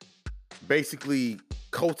or basically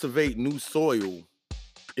cultivate new soil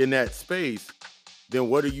in that space, then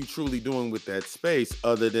what are you truly doing with that space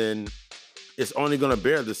other than it's only going to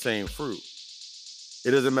bear the same fruit?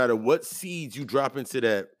 It doesn't matter what seeds you drop into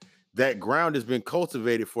that ground has been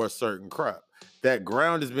cultivated for a certain crop. That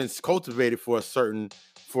ground has been cultivated for a certain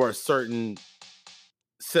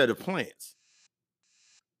set of plants,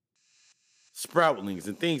 sproutlings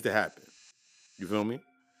and things that happen. You feel me?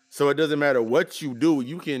 So it doesn't matter what you do.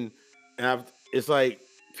 You can have, it's like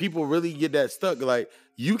people really get that stuck. Like,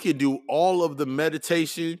 you can do all of the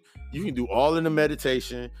meditation. You can do all of the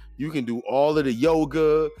meditation. You can do all of the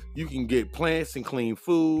yoga. You can get plants and clean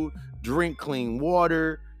food, drink clean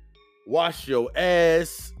water, wash your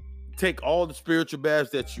ass, take all the spiritual baths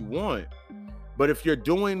that you want. But if you're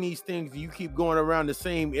doing these things, you keep going around the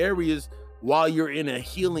same areas while you're in a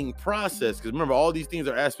healing process. Because remember, all these things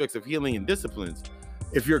are aspects of healing and disciplines.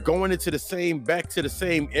 If you're going back to the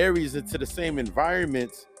same areas, into the same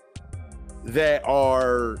environments that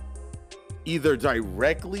are either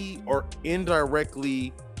directly or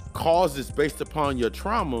indirectly causes based upon your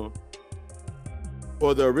trauma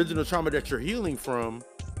or the original trauma that you're healing from,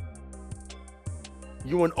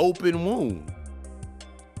 you're an open wound.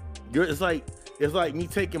 It's like me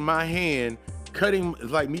taking my hand,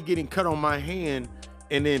 it's like me getting cut on my hand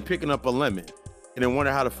and then picking up a lemon and then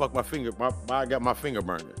wonder how the fuck I got my finger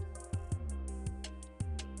burning.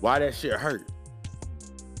 Why that shit hurt?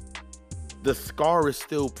 The scar is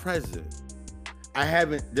still present.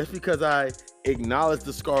 Just because I acknowledge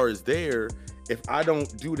the scar is there, if I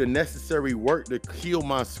don't do the necessary work to heal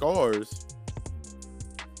my scars,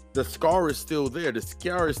 the scar is still there. The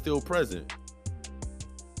scar is still present.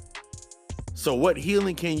 So what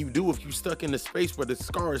healing can you do if you're stuck in a space where the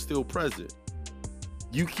scar is still present?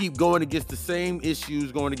 You keep going against the same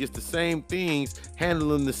issues, going against the same things,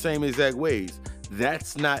 handling the same exact ways.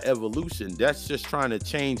 That's not evolution. That's just trying to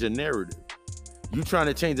change a narrative. You trying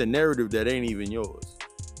to change a narrative that ain't even yours.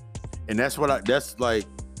 And that's what I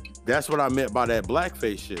meant by that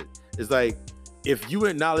blackface shit. It's like, if you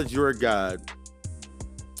acknowledge you're a God,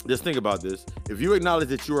 just think about this. If you acknowledge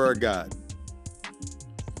that you are a God,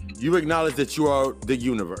 you acknowledge that you are the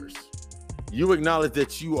universe. You acknowledge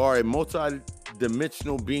that you are a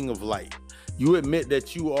multi-dimensional being of light. You admit that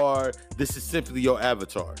this is simply your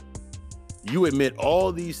avatar. You admit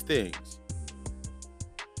all these things.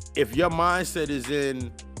 If your mindset is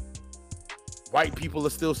in white people are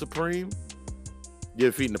still supreme, you're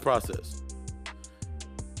defeating the process.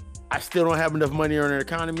 I still don't have enough money on an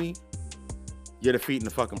economy, you're defeating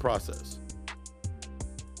the fucking process.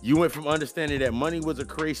 You went from understanding that money was a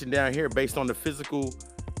creation down here based on the physical,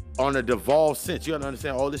 on a devolved sense. You got to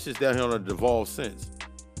understand all this shit's down here on a devolved sense.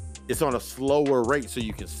 It's on a slower rate so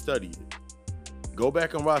you can study it. Go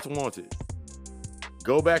back and watch Wanted.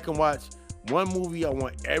 Go back and watch one movie I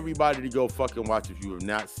want everybody to go fucking watch if you have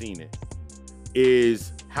not seen it,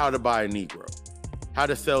 is How to Buy a Negro. How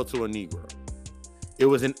to Sell to a Negro. It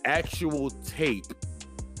was an actual tape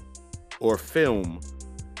or film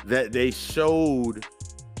that they showed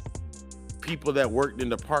people that worked in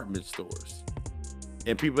department stores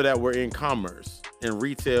and people that were in commerce, in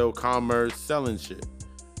retail, commerce, selling shit.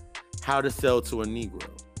 How to sell to a Negro.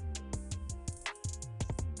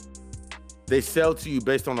 They sell to you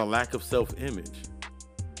based on a lack of self-image.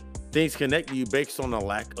 Things connect to you based on a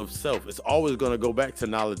lack of self. It's always going to go back to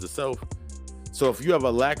knowledge of self. So if you have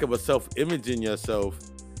a lack of a self-image in yourself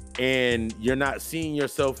and you're not seeing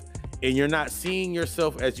yourself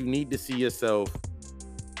as you need to see yourself,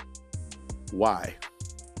 why?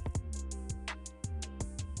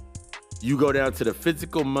 You go down to the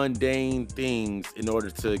physical, mundane things in order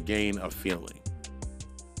to gain a feeling.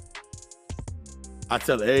 I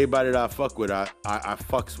tell everybody that I fuck with, I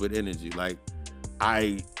fucks with energy. Like,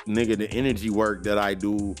 the energy work that I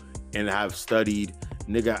do and have studied,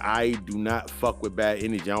 I do not fuck with bad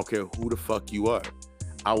energy. I don't care who the fuck you are.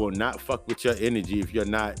 I will not fuck with your energy if your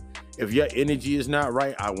energy is not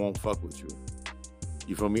right, I won't fuck with you.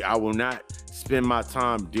 You feel me? I will not spend my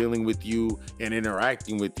time dealing with you and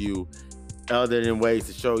interacting with you other than ways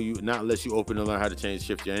to show you, not unless you open to learn how to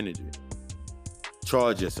shift your energy.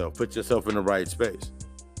 Charge yourself, put yourself in the right space.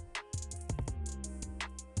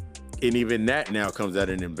 And even that now comes at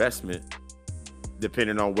an investment,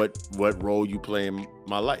 depending on what role you play in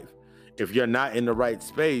my life. If you're not in the right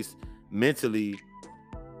space mentally,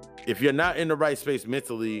 and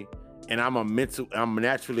I'm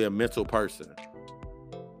naturally a mental person,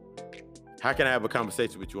 how can I have a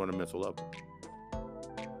conversation with you on a mental level?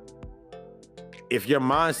 If your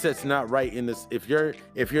mindset's not right in this, if you're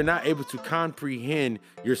not able to comprehend,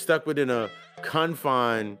 you're stuck within a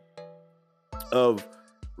confine of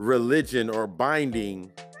religion or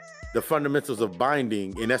binding, the fundamentals of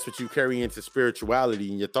binding, and that's what you carry into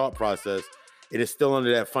spirituality in your thought process, and it's still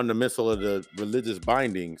under that fundamental of the religious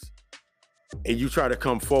bindings, and you try to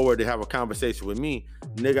come forward to have a conversation with me,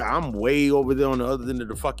 nigga, I'm way over there on the other end of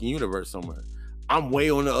the fucking universe somewhere. I'm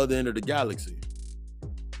way on the other end of the galaxy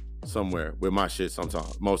somewhere with my shit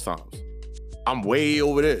most times. I'm way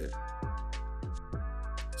over there.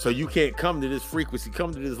 So you can't come to this frequency,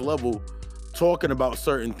 come to this level talking about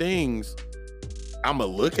certain things. I'm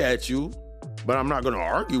going to look at you, but I'm not going to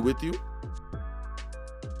argue with you.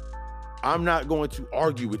 I'm not going to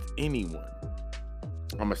argue with anyone.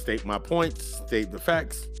 I'm going to state my points, state the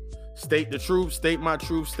facts, State the truth, state my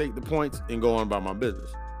truth, state the points, and go on about my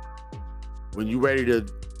business. When you ready to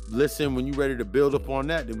listen, when you ready to build upon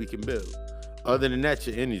that, then we can build. Other than that,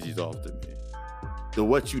 your energy's off to me. The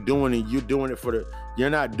what you doing, and you're doing it you're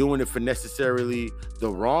not doing it for necessarily the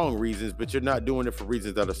wrong reasons, but you're not doing it for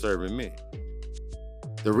reasons that are serving me.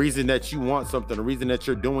 The reason that you want something, the reason that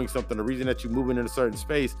you're doing something, the reason that you're moving in a certain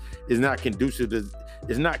space is not conducive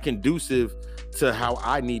to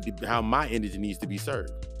how my energy needs to be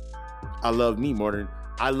served. I love me more than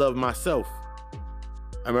I love myself.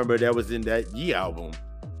 I remember that was in that Ye album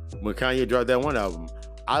when Kanye dropped that one album.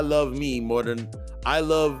 I love me more than I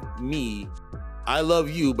love me. I love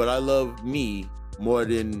you, but I love me more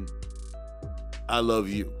than I love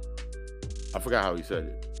you. I forgot how he said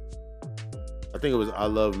it. I think it was I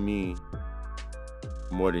love me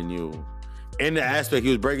more than you. In the aspect, he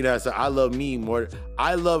was breaking down, said, I love me more.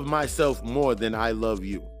 I love myself more than I love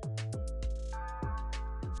you.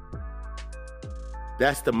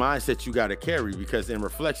 That's the mindset you got to carry, because in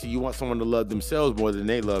reflection, you want someone to love themselves more than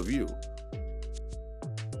they love you.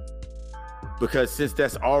 Because since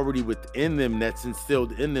that's already within them, that's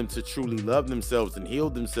instilled in them to truly love themselves and heal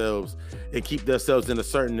themselves and keep themselves in a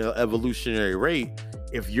certain evolutionary rate,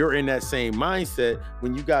 if you're in that same mindset,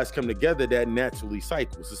 when you guys come together, that naturally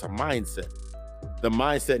cycles. It's a mindset. The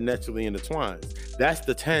mindset naturally intertwines. That's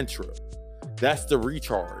the tantra. That's the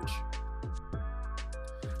recharge.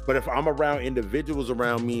 But if I'm around individuals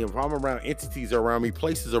around me, if I'm around entities around me,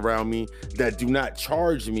 places around me that do not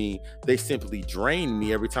charge me, they simply drain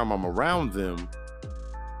me every time I'm around them,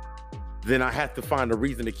 then I have to find a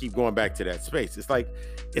reason to keep going back to that space. It's like,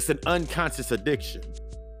 it's an unconscious addiction.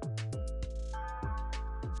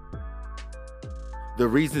 The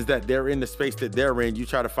reasons that they're in the space that they're in, you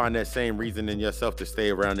try to find that same reason in yourself to stay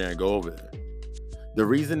around there and go over there. The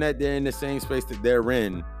reason that they're in the same space that they're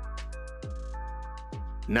in,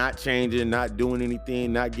 not changing, not doing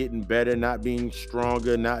anything, not getting better, not being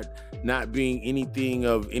stronger, not being anything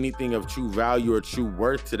of true value or true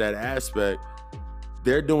worth to that aspect,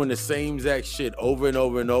 they're doing the same exact shit over and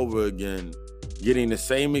over and over again, getting the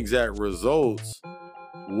same exact results.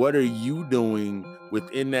 What are you doing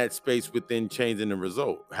within that space, within changing the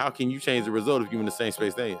result? How can you change the result if you're in the same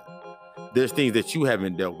space they in? There's things that you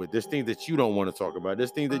haven't dealt with. There's things that you don't want to talk about.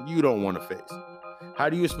 There's things that you don't want to face. How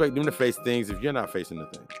do you expect them to face things if you're not facing the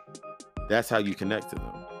thing? That's how you connect to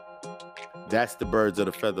them. That's the birds of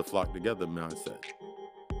the feather flock together mindset.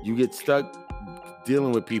 You get stuck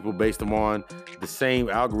dealing with people based on the same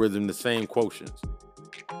algorithm, the same quotients,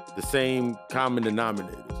 the same common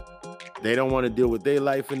denominators. They don't want to deal with their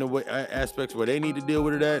life in the way, aspects where they need to deal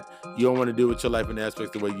with it at. You don't want to deal with your life in the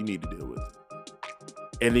aspects the way you need to deal with it.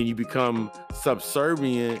 And then you become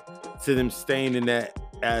subservient to them staying in that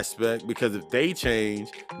aspect, because if they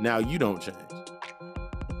change, now you don't change.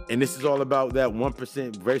 And this is all about that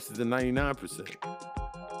 1% versus the 99%.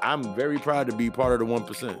 I'm very proud to be part of the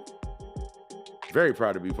 1%. Very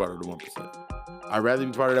proud to be part of the 1%. I'd rather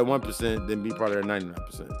be part of that 1% than be part of that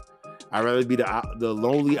 99%. I'd rather be the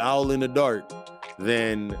lonely owl in the dark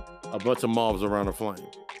than a bunch of moths around a flame.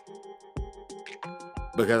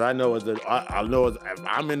 Because I know if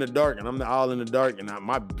I'm in the dark and I'm the owl in the dark and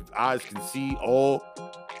my eyes can see all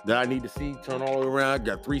that I need to see, turn all the way around, I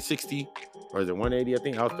got 360, or is it 180? I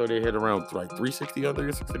think I'll throw their head around like 360 or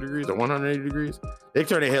 360 degrees or 180 degrees. They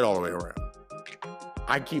turn their head all the way around.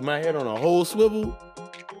 I keep my head on a whole swivel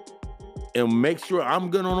and make sure I'm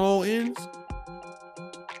good on all ends.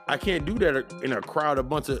 I can't do that in a crowd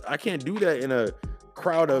of I can't do that in a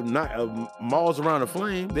crowd of malls around a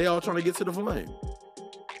flame. They all trying to get to the flame.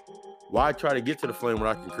 Why try to get to the flame when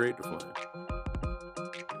I can create the flame?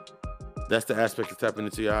 That's the aspect of tapping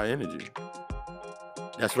into your high energy.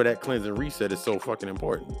 That's where that cleanse and reset is so fucking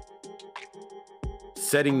important.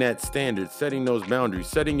 Setting that standard, setting those boundaries,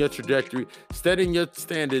 setting your trajectory, setting your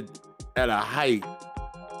standard at a height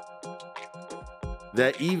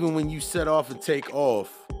that even when you set off and take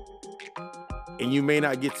off, and you may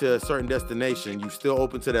not get to a certain destination, you still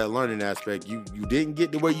open to that learning aspect. You didn't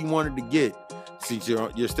get to where you wanted to get. Since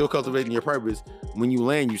you're still cultivating your purpose, when you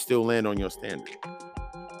land, you still land on your standard.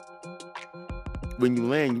 When you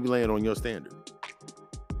land on your standard.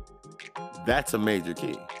 That's a major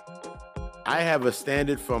key. I have a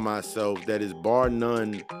standard for myself that is bar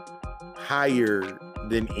none higher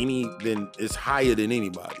than anybody's.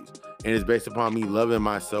 And it's based upon me loving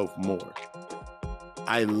myself more.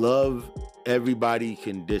 I love everybody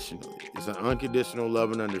conditionally. It's an unconditional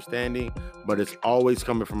love and understanding, but it's always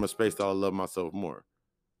coming from a space that I love myself more.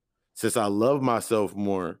 Since I love myself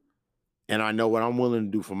more, and I know what I'm willing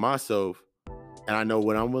to do for myself, and I know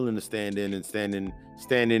what I'm willing to stand in and stand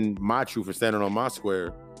in my truth and standing on my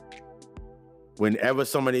square, whenever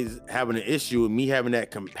somebody's having an issue with me having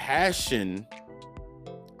that compassion,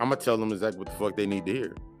 I'm going to tell them exactly what the fuck they need to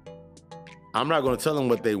hear. I'm not going to tell them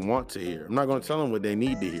what they want to hear. I'm not going to tell them what they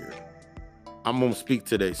need to hear. I'm going to speak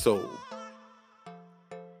to their soul.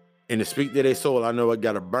 And to speak to their soul, I know I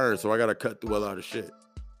got to burn, so I got to cut through a lot of shit.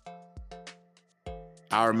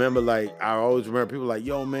 I always remember people like,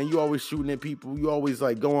 yo, man, you always shooting at people. You always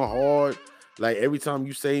like going hard. Like every time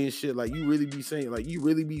you saying shit, like you be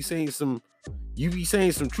saying some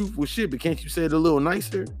truthful shit, but can't you say it a little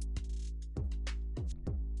nicer?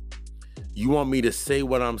 You want me to say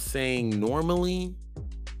what I'm saying normally?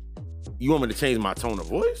 You want me to change my tone of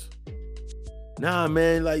voice? Nah,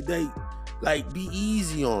 man, be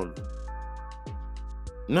easy on them.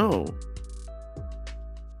 No.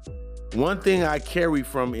 One thing I carry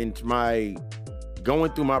from into my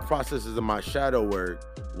going through my processes of my shadow work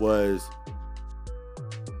was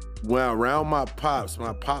when around my pops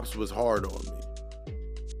was hard on me.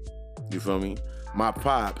 You feel me? My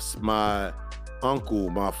pops, my uncle,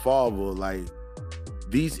 my father, like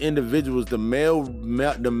these individuals, the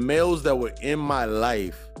males that were in my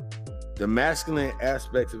life, the masculine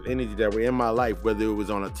aspects of energy that were in my life, whether it was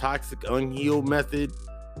on a toxic, unhealed method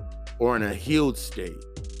or in a healed state,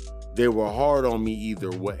 they were hard on me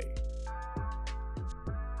either way.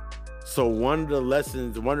 So one of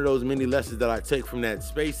those many lessons that I take from that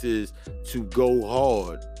space is to go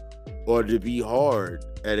hard or to be hard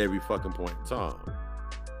at every fucking point in time.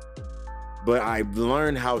 But I've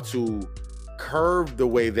learned how to curve the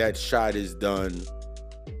way that shot is done.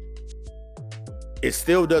 It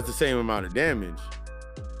still does the same amount of damage.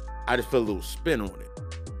 I just put a little spin on it.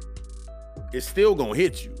 It's still gonna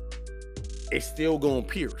hit you. It's still gonna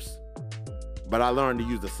pierce. But I learned to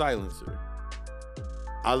use the silencer.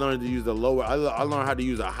 I learned to use I learned how to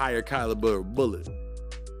use a higher caliber bullet.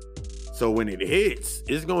 So when it hits,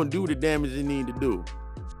 it's gonna do the damage it need to do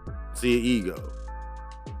to your ego.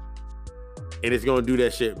 And it's gonna do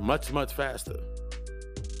that shit much, much faster.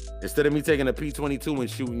 Instead of me taking a P22 and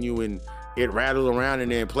shooting you and it rattle around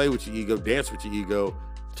and then play with your ego, dance with your ego,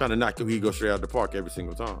 trying to knock your ego straight out the park every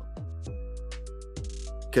single time.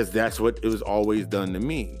 Because that's what it was always done to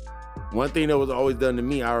me. One thing that was always done to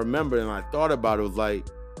me, I remember and I thought about it, was like,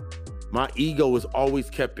 my ego was always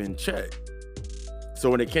kept in check. So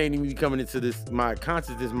when it came to me coming into this, my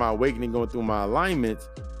consciousness, my awakening, going through my alignments,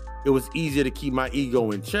 it was easier to keep my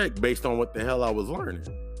ego in check based on what the hell I was learning.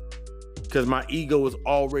 Because my ego was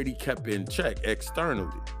already kept in check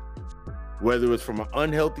externally. Whether it was from an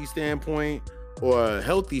unhealthy standpoint or a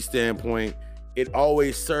healthy standpoint, it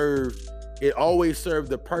always served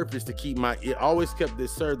the purpose to keep my ego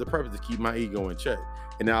in check.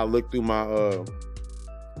 And now I look through my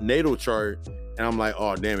natal chart and I'm like,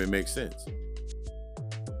 oh damn, it makes sense.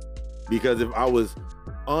 Because if I was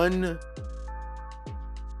untrained,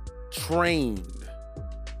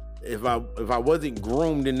 if I wasn't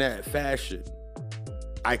groomed in that fashion,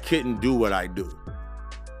 I couldn't do what I do.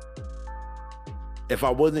 If I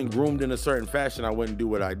wasn't groomed in a certain fashion, I wouldn't do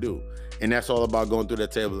what I do. And that's all about going through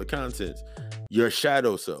that table of contents. Your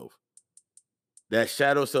shadow self. That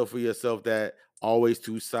shadow self for yourself that always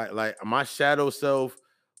like my shadow self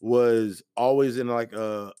was always in like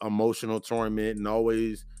a emotional torment and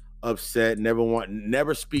always upset,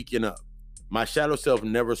 never speaking up. My shadow self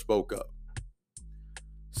never spoke up.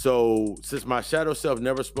 So since my shadow self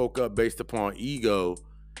never spoke up based upon ego,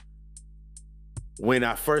 when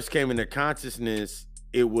I first came into consciousness,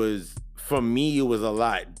 for me, it was a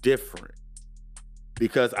lot different.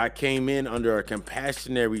 Because I came under the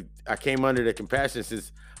compassion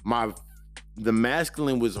since the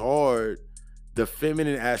masculine was hard. The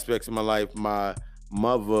feminine aspects of my life, my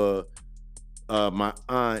mother, my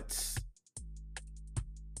aunts,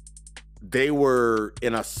 they were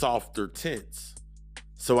in a softer tense.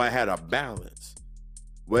 So I had a balance.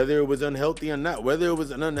 Whether it was unhealthy or not, whether it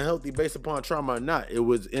was an unhealthy based upon trauma or not, it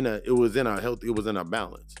was in a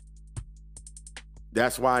balance.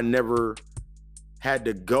 That's why I never had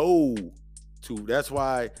to go to. That's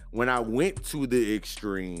why when I went to the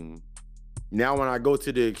extreme, now when I go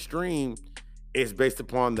to the extreme, it's based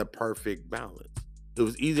upon the perfect balance. It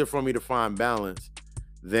was easier for me to find balance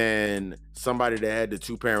than somebody that had the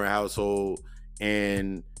 2-parent household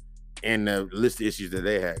and the list of issues that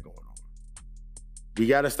they had going on. We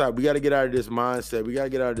got to get out of this mindset. We got to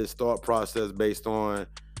get out of this thought process based on,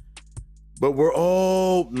 but we're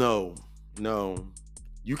all, no.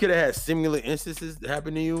 You could have had similar instances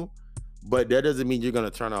happen to you, but that doesn't mean you're going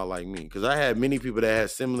to turn out like me. Because I had many people that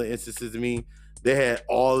had similar instances to me. They had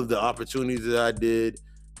all of the opportunities that I did.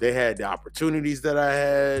 They had the opportunities that I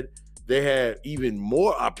had. They had even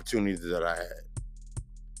more opportunities that I had.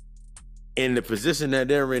 And the position that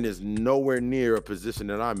they're in is nowhere near a position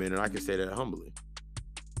that I'm in, and I can say that humbly.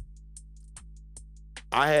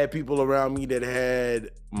 I had people around me that had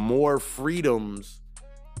more freedoms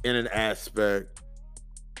in an aspect,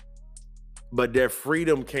 but their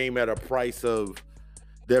freedom came at a price of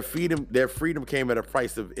their freedom came at a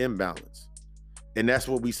price of imbalance. And that's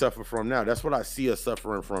what we suffer from now. That's what I see us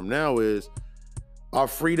suffering from now is our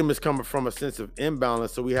freedom is coming from a sense of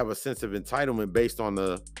imbalance. So we have a sense of entitlement based on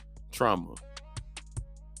the trauma.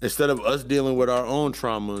 Instead of us dealing with our own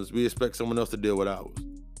traumas, we expect someone else to deal with ours.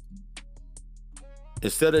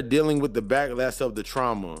 Instead of dealing with the backlash of the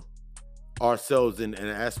trauma ourselves in an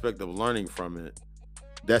aspect of learning from it,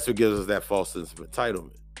 that's what gives us that false sense of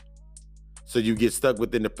entitlement. So you get stuck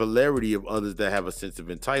within the polarity of others that have a sense of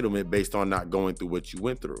entitlement based on not going through what you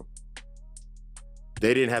went through.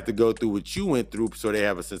 They didn't have to go through what you went through, so they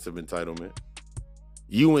have a sense of entitlement.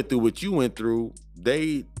 You went through what you went through,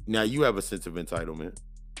 now you have a sense of entitlement.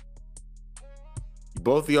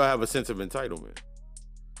 Both of y'all have a sense of entitlement.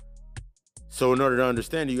 So in order to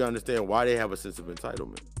understand it, you gotta understand why they have a sense of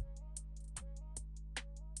entitlement.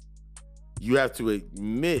 You have to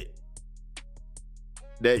admit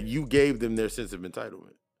that you gave them their sense of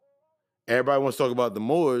entitlement. Everybody wants to talk about the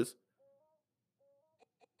Moors.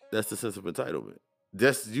 That's the sense of entitlement.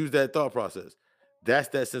 Just use that thought process. That's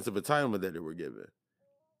that sense of entitlement that they were given.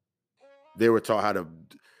 They were taught how to,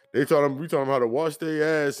 we taught them how to wash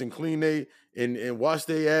their ass and clean and wash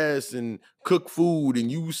their ass and cook food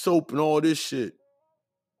and use soap and all this shit.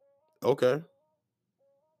 Okay.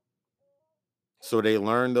 So they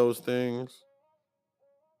learned those things.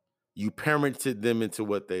 You parented them into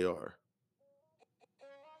what they are.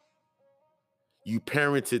 You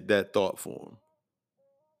parented that thought form.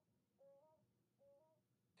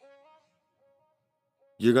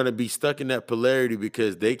 You're going to be stuck in that polarity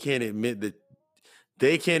because they can't admit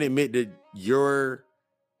that you're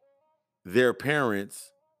their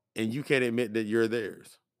parents and you can't admit that you're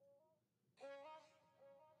theirs.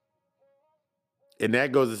 And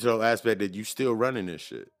that goes into the aspect that you still running this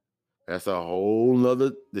shit. That's a whole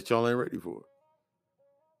nother that y'all ain't ready for.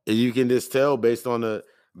 And you can just tell based on the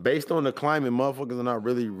climate, motherfuckers are not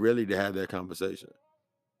really ready to have that conversation.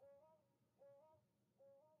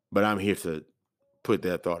 But I'm here to put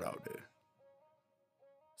that thought out there.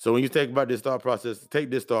 So when you think about this thought process,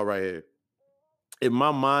 take this thought right here. If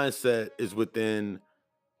my mindset is within,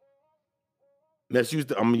 I'm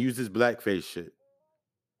gonna use this blackface shit.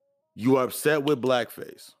 You are upset with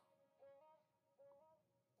blackface.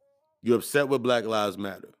 You're upset with Black Lives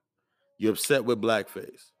Matter. You're upset with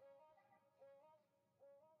blackface.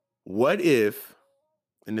 What if,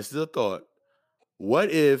 and this is a thought, what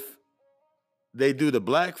if they do the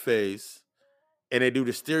blackface and they do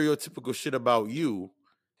the stereotypical shit about you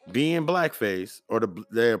being blackface, or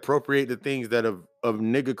they appropriate the things that of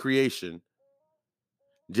nigga creation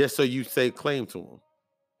just so you say claim to them?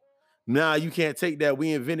 Nah, you can't take that.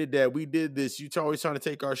 We invented that. We did this. You always trying to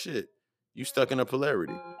take our shit. You stuck in a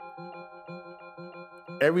polarity.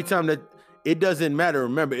 Every time that it doesn't matter.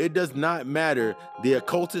 Remember, it does not matter. The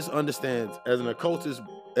occultist understands, as an occultist,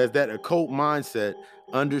 as that occult mindset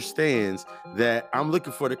understands that I'm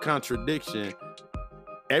looking for the contradiction.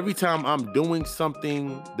 Every time I'm doing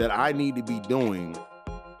something that I need to be doing,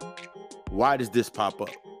 why does this pop up?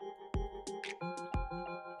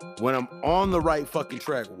 When I'm on the right fucking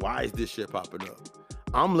track, why is this shit popping up?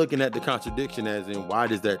 I'm looking at the contradiction as in,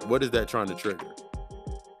 what is that trying to trigger?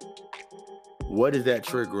 What is that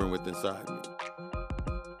triggering with inside me?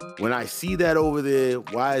 When I see that over there,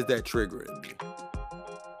 why is that triggering me?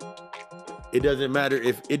 It doesn't matter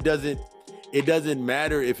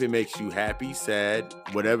if it makes you happy, sad,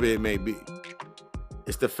 whatever it may be.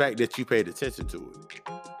 It's the fact that you paid attention to it.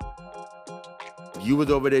 You was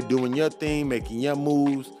over there doing your thing, making your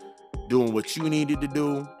moves, doing what you needed to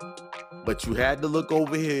do, but you had to look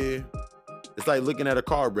over here. It's like looking at a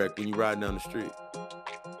car wreck when you're riding down the street.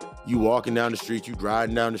 You walking down the street, you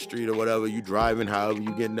driving down the street or whatever, you driving however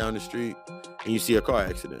you getting down the street, and you see a car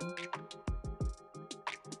accident.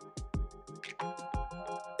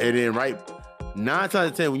 And then 9 times out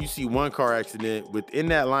of 10, when you see one car accident, within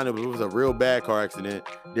that lineup, if it was a real bad car accident,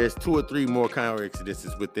 there's 2 or 3 more car accidents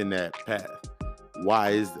within that path.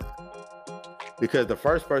 Why is that? Because the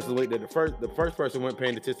first person went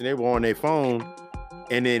paying attention, they were on their phone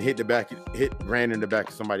and then ran in the back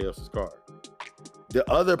of somebody else's car. The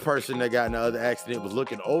other person that got in the other accident was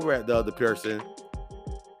looking over at the other person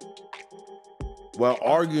while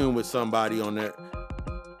arguing with somebody on there.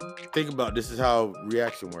 Think about this is how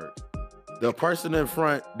reaction works. The person in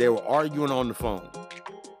front, they were arguing on the phone.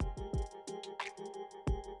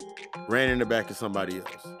 Ran in the back of somebody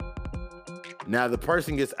else. Now the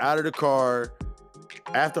person gets out of the car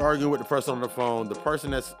after arguing with the person on the phone. The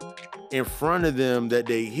person that's in front of them that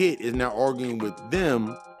they hit is now arguing with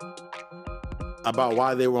them about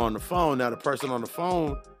why they were on the phone. Now the person on the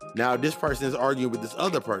phone, now this person is arguing with this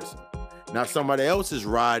other person. Now somebody else is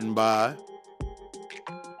riding by,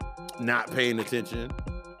 not paying attention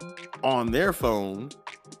on their phone,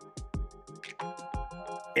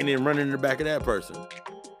 and then running in the back of that person.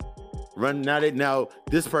 Now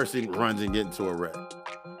this person runs and gets into a wreck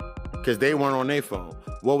because they weren't on their phone.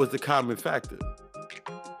 What was the common factor?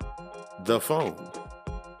 The phone.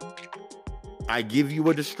 I give you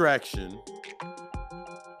a distraction.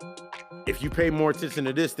 If you pay more attention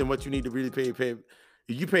to this than what you need to really pay. If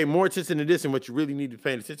you pay more attention to this than what you really need to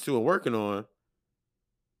pay attention to and working on,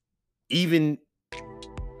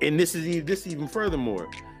 and this is even furthermore.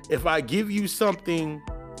 If I give you something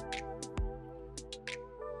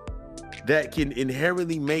that can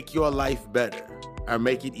inherently make your life better or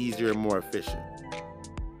make it easier and more efficient,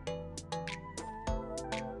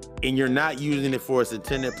 and you're not using it for its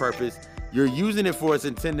intended purpose, you're using it for its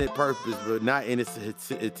intended purpose, but not in its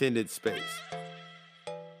intended space.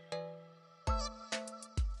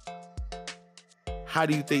 How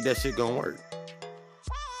do you think that shit gonna work?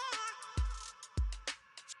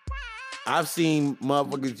 I've seen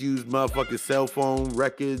motherfuckers use motherfucking cell phone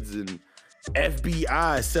records and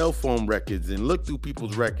FBI cell phone records and look through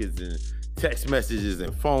people's records and text messages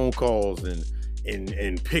and phone calls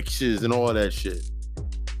and pictures and all that shit.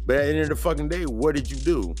 But at the end of the fucking day, what did you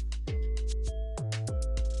do?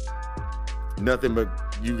 Nothing but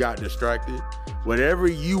you got distracted. Whatever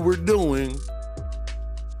you were doing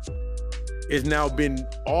is now been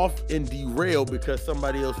off and derailed because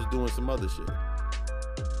somebody else is doing some other shit.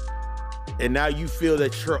 And now you feel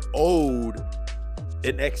that you're owed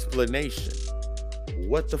an explanation.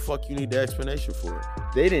 What the fuck you need the explanation for?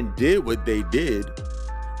 They didn't did what they did.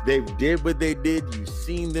 They did what they did. You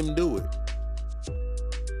seen them do it.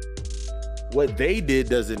 What they did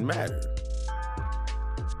doesn't matter.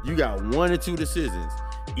 You got one or two decisions.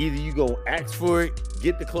 Either you gonna ask for it,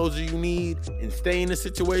 get the closure you need, and stay in the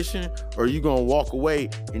situation, or you gonna walk away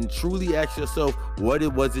and truly ask yourself, what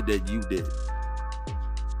was it that you did?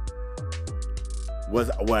 Was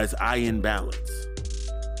I in balance?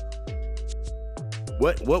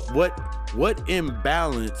 What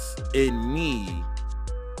imbalance in me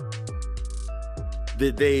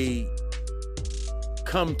did they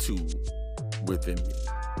come to within me?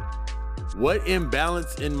 What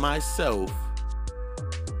imbalance in myself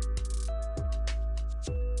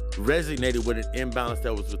resonated with an imbalance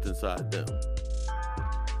that was within inside them?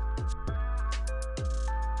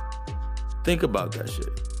 Think about that shit.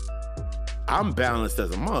 I'm balanced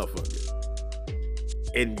as a motherfucker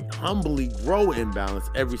and humbly grow imbalance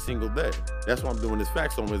every single day. That's why I'm doing this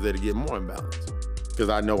Facts on Wednesday, to get more imbalance, because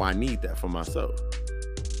I know I need that for myself.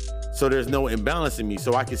 So there's no imbalance in me,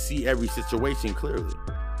 so I can see every situation clearly.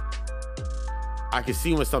 I can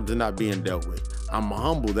see when something's not being dealt with. I'm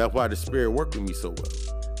humble. That's why the spirit worked with me so well,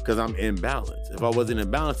 because I'm in balance. If I wasn't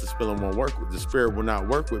in balance, the spirit won't work with. The spirit will not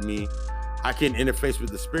work with me. I couldn't interface with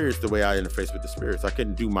the spirits the way I interface with the spirits. I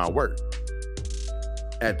couldn't do my work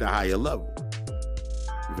at the higher level.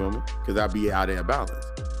 You feel me? Because I'd be out of balance.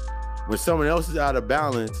 When someone else is out of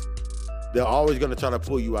balance, they're always going to try to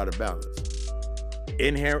pull you out of balance.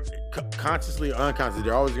 Consciously or unconsciously,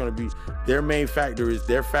 they're always going to be, their main factor is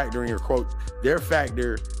their factor in your quote, their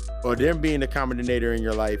factor or them being the common denominator in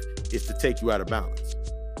your life is to take you out of balance,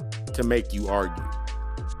 to make you argue.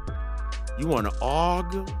 You want to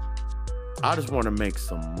argue? I just want to make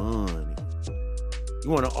some money.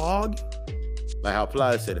 You want to argue? Like how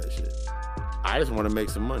Ply said that shit. I just want to make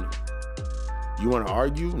some money. You want to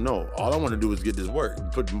argue? No. All I want to do is get this work.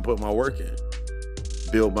 Put my work in.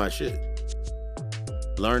 Build my shit.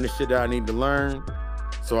 Learn the shit that I need to learn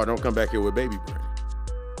so I don't come back here with baby brain.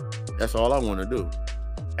 That's all I want to do.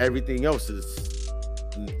 Everything else is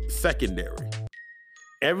secondary.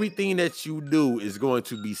 Everything that you do is going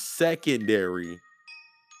to be secondary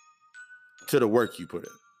to the work you put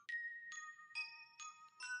in.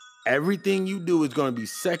 Everything you do is going to be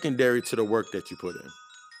secondary to the work that you put in.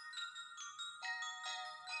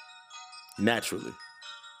 Naturally.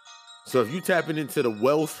 So if you tapping into the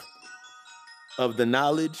wealth of the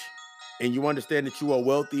knowledge and you understand that you are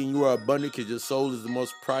wealthy and you are abundant because your soul is the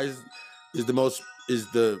most prized, is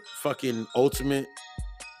the fucking ultimate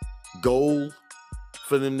goal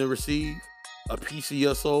for them to receive, a piece of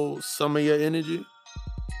your soul, some of your energy,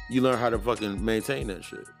 you learn how to fucking maintain that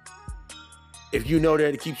shit. If you know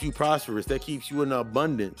that it keeps you prosperous, that keeps you in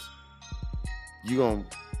abundance, you gonna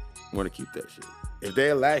want to keep that shit. If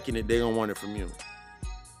they're lacking it, they gonna want it from you.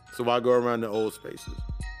 So why go around the old spaces?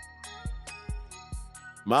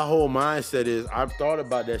 My whole mindset is, I've thought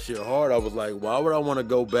about that shit hard. I was like, why would I want to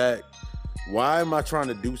go back? Why am I trying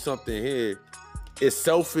to do something here? It's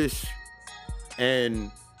selfish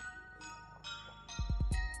and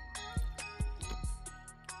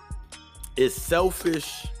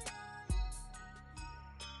selfless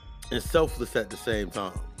at the same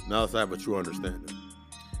time. Now let's have a true understanding.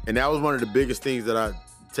 And that was one of the biggest things that I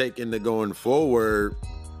take into going forward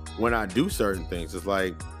when I do certain things. It's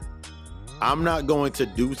like, I'm not going to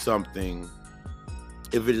do something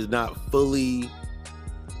if it is not fully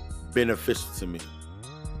beneficial to me.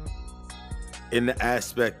 In the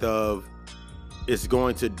aspect of, it's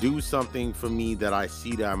going to do something for me that I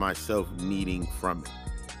see that myself needing from it.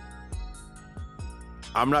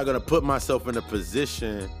 I'm not going to put myself in a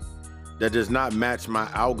position that does not match my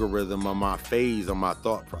algorithm or my phase or my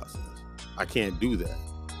thought process. I can't do that.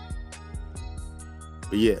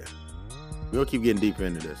 But yeah, we're going to keep getting deeper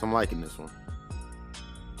into this. I'm liking this one.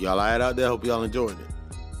 Y'all all right out there? Hope y'all enjoyed it.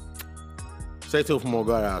 Stay tuned for more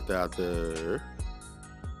God out there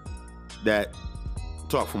that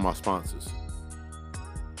talk from our sponsors.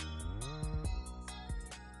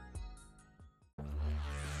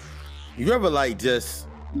 You ever like just,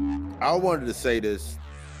 I wanted to say this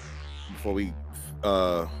before we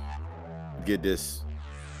get this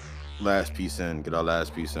last piece in, get our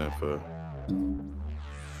last piece in for.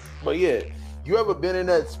 But yeah, you ever been in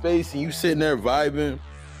that space and you sitting there vibing?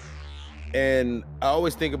 And I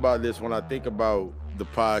always think about this when I think about the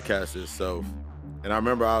podcast itself. And I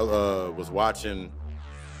remember I was looking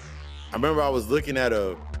at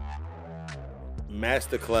a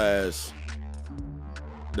masterclass,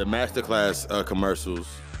 the masterclass commercials.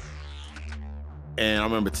 And I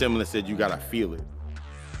remember Timbaland said, you gotta feel it.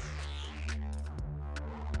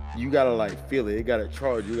 You gotta like feel it. It gotta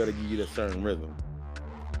charge. You gotta give you that certain rhythm.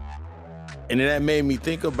 And then that made me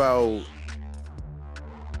think about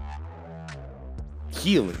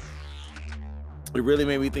healing. It really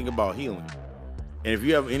made me think about healing. And if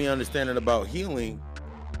you have any understanding about healing,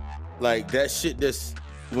 like that shit that's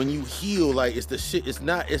when you heal, like it's the shit, it's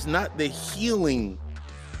not the healing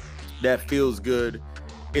that feels good.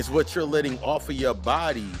 It's what you're letting off of your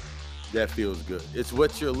body that feels good. It's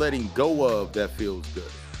what you're letting go of that feels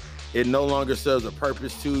good. It no longer serves a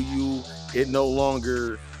purpose to you. It no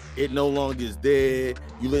longer is there.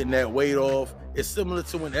 You letting that weight off. It's similar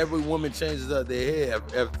to when every woman changes out their hair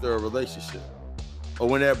after a relationship. Or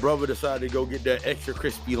when that brother decided to go get that extra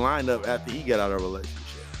crispy lineup after he got out of a relationship.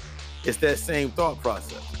 It's that same thought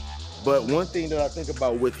process. But one thing that I think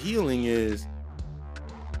about with healing is,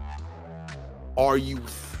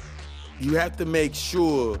 you have to make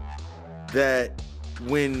sure that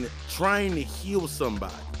when trying to heal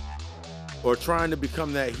somebody or trying to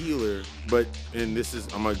become that healer, I'm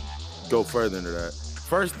gonna go further into that.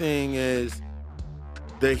 First thing is,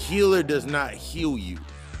 the healer does not heal you.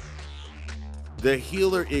 The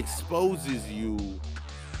healer exposes you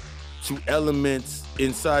to elements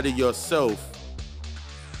inside of yourself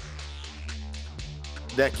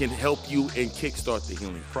that can help you and kickstart the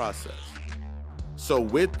healing process. So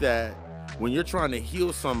with that, when you're trying to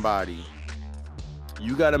heal somebody,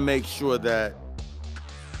 you got to make sure that,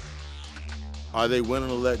 are they willing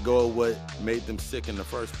to let go of what made them sick in the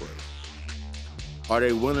first place? Are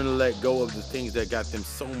they willing to let go of the things that got them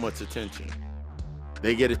so much attention?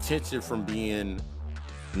 They get attention from being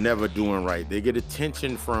never doing right. They get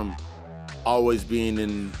attention from always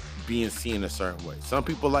being seen a certain way. Some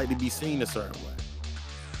people like to be seen a certain way.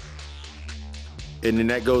 And then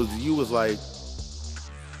that goes to you, is like,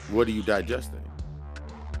 what are you digesting?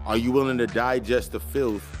 Are you willing to digest the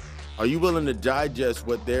filth? Are you willing to digest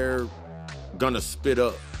what they're gonna spit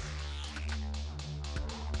up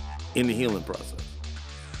in the healing process?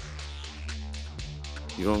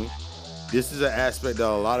 You know what I mean? This is an aspect that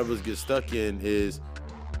a lot of us get stuck in, is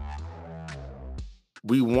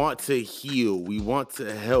we want to heal, we want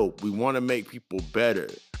to help, we want to make people better.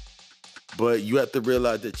 But you have to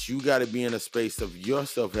realize that you got to be in a space of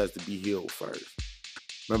yourself has to be healed first.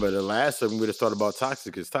 Remember, the last one we just talked about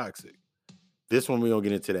toxic is toxic. This one, we're going to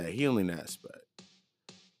get into that healing aspect.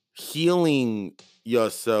 Healing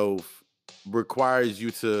yourself requires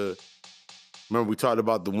you to, remember we talked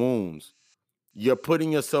about the wounds. You're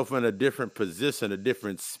putting yourself in a different position, a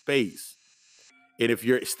different space. And if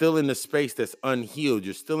you're still in the space that's unhealed,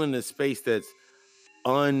 you're still in the space that's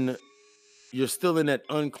you're still in that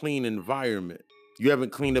unclean environment. You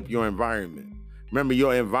haven't cleaned up your environment. Remember,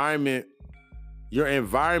 your environment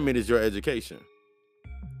is your education.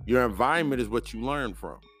 Your environment is what you learn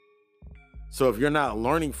from. So if you're not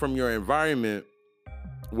learning from your environment,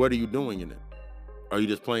 what are you doing in it? Or are you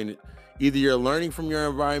just playing it? Either you're learning from your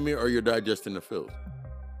environment or you're digesting the filth.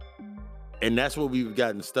 And that's what we've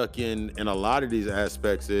gotten stuck in a lot of these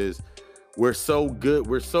aspects is we're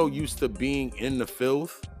so used to being in the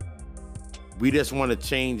filth. We just want to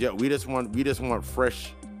change up. We just want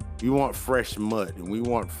fresh. We want fresh mud and we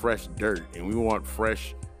want fresh dirt and we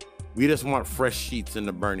just want fresh sheets in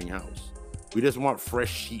the burning house. We just want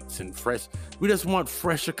fresh sheets and we just want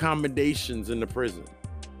fresh accommodations in the prison.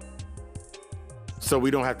 So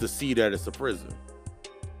we don't have to see that it's a prison.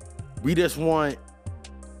 We just want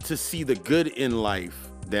to see the good in life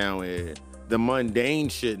down here, the mundane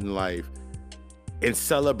shit in life, and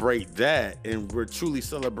celebrate that. And we're truly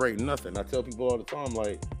celebrating nothing. I tell people all the time,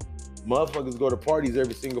 like, motherfuckers go to parties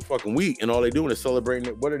every single fucking week, and all they doing is celebrating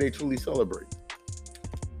it. What are they truly celebrating?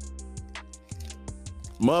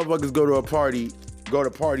 Motherfuckers go to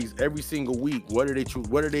parties every single week. What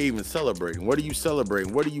are they even celebrating? What are you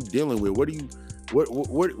celebrating? What are you dealing with? What did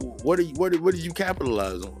you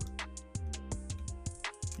capitalize on?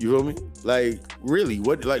 You feel me? Like, really,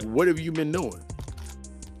 what have you been doing?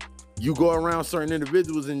 You go around certain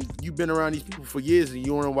individuals and you've been around these people for years and you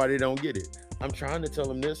don't know why they don't get it. I'm trying to tell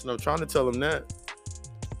them this and I'm trying to tell them that.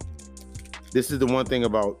 This is the one thing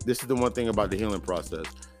about the healing process.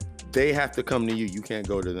 They have to come to you. You can't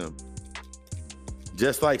go to them.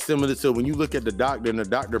 Just like similar to when you look at the doctor and the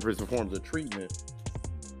doctor performs a treatment,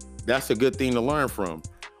 that's a good thing to learn from.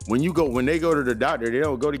 When they go to the doctor, they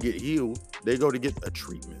don't go to get healed. They go to get a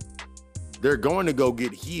treatment. They're going to go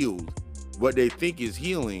get healed. What they think is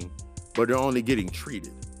healing, but they're only getting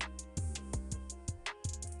treated.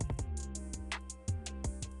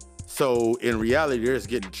 So in reality, they're just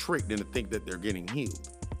getting tricked into think that they're getting healed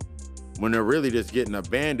when they're really just getting a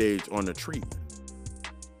band-aid on the treatment.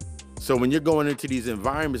 So when you're going into these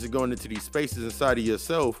environments and going into these spaces inside of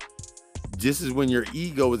yourself, this is when your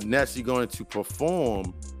ego is naturally going to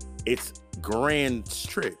perform its grand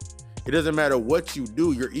trick. It doesn't matter what you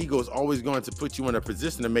do, your ego is always going to put you in a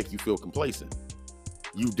position to make you feel complacent.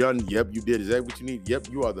 You did exactly what you need. Yep,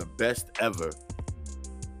 you are the best ever.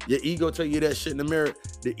 Your ego tell you that shit in the mirror.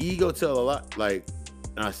 The ego tell a lot. Like,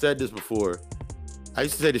 and I said this before, I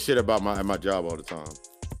used to say this shit about my job all the time.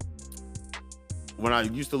 When I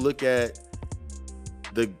used to look at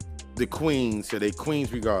the queens, so they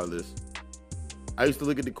queens regardless. I used to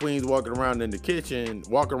look at the queens walking around in the kitchen,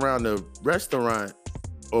 walking around the restaurant,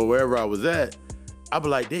 or wherever I was at. I'd be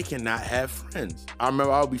like, they cannot have friends. I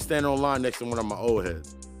remember I would be standing on line next to one of my old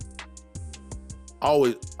heads. I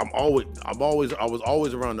was always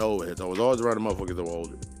around the old heads. I was always around the motherfuckers that were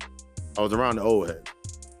older. I was around the old heads.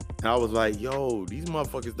 And I was like, yo, these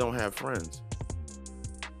motherfuckers don't have friends.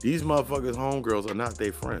 These motherfuckers' homegirls are not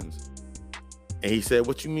their friends. And he said,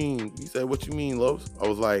 what you mean? He said, what you mean, Los? I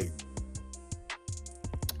was like,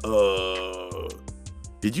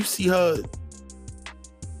 did you see her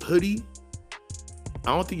hoodie?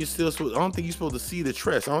 I don't think you're supposed to see the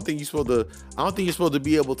tress. I don't think you're supposed to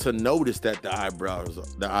be able to notice that the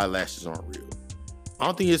eyelashes aren't real. I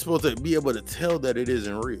don't think you're supposed to be able to tell that it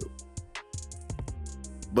isn't real.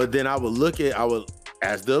 But then I would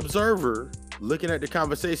as the observer, looking at the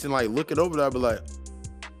conversation, like looking over there, I'd be like,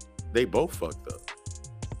 they both fucked up.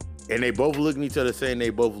 And they both looking at each other saying they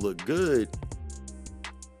both look good.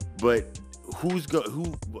 But where's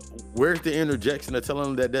the interjection of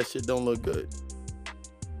telling them that shit don't look good?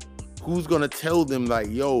 Who's gonna tell them like,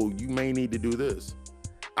 yo, you may need to do this?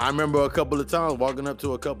 I remember a couple of times walking up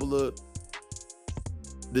to a couple of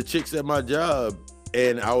the chicks at my job,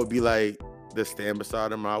 and I would be like, just stand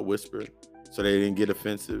beside them, I'll whisper, so they didn't get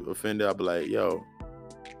offended. I'd be like, yo,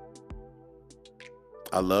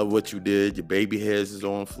 I love what you did. Your baby hairs is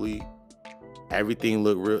on fleek. Everything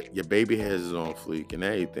look real. Your baby hairs is on fleek and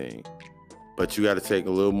everything. But you got to take a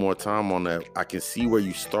little more time on that. I can see where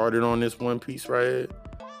you started on this one piece right here.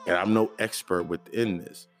 And I'm no expert within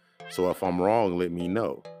this. So if I'm wrong, let me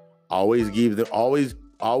know. Always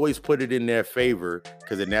put it in their favor,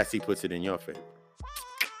 because it naturally puts it in your favor.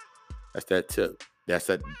 That's that tip.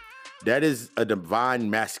 That is a divine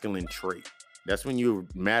masculine trait. That's when you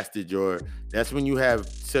mastered that's when you have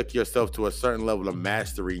took yourself to a certain level of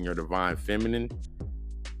mastery in your divine feminine.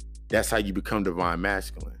 That's how you become divine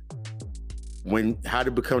masculine. How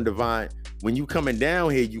to become divine, when you coming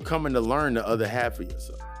down here, you coming to learn the other half of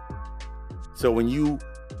yourself. So when you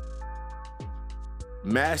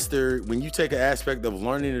take an aspect of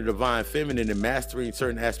learning the divine feminine and mastering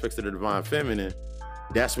certain aspects of the divine feminine,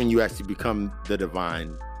 that's when you actually become the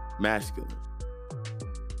divine masculine.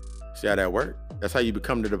 See how that works? That's how you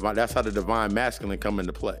become the divine. That's how the divine masculine come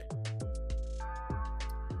into play.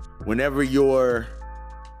 Whenever you're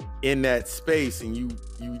in that space and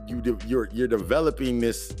you're developing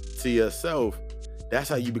this to yourself, that's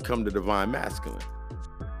how you become the divine masculine.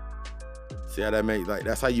 See how that makes, like,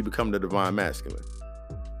 that's how you become the divine masculine.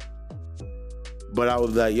 But I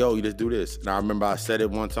was like, yo, you just do this. And I remember I said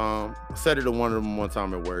it one time. I said it to one of them one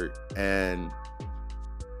time at work. And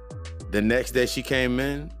the next day she came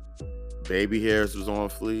in, baby hairs was on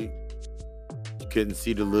fleek. You couldn't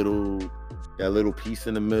see that little piece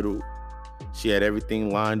in the middle. She had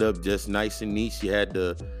everything lined up just nice and neat. She had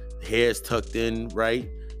the hairs tucked in right.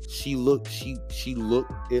 It looked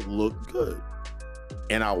good.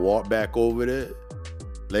 And I walked back over there.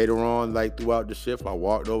 Later on, like throughout the shift, I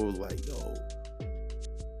walked over, was like, yo,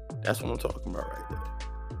 that's what I'm talking about right there.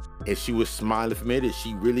 And she was smiling from it.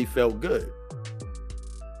 She really felt good.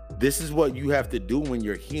 This is what you have to do when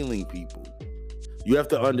you're healing people. You have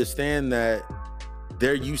to understand that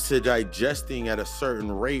they're used to digesting at a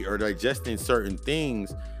certain rate or digesting certain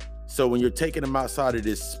things. So when you're taking them outside of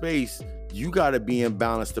this space, you got to be in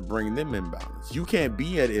balance to bring them in balance. You can't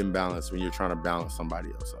be at imbalance when you're trying to balance somebody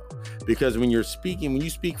else out. Because when you speak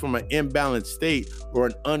from an imbalanced state or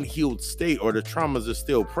an unhealed state, or the traumas are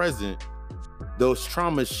still present, those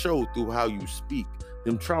traumas show through how you speak.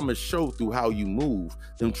 Them traumas show through how you move.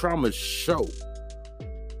 Them traumas show.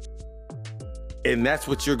 And that's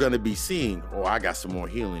what you're going to be seeing. Oh, I got some more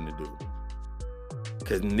healing to do.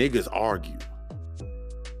 Because niggas argue.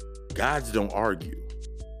 Gods don't argue.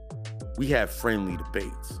 We have friendly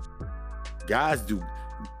debates. Gods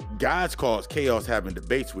cause chaos having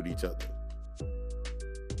debates with each other.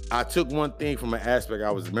 I took one thing from an aspect.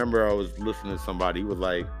 I was listening to somebody. He was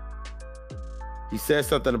like, he said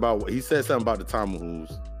something about the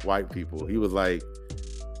Tammuz, white people. He was like,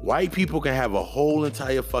 white people can have a whole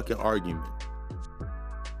entire fucking argument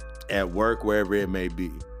at work, wherever it may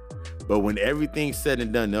be. But when everything's said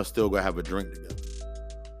and done, they'll still go have a drink together.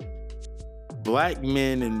 Black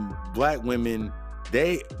men and black women,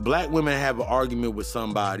 black women have an argument with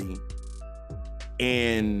somebody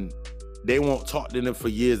and they won't talk to them for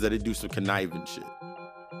years, that they do some conniving shit.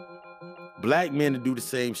 Black men do the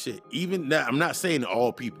same shit. Even that, I'm not saying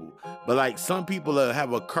all people, but like some people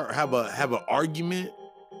have an argument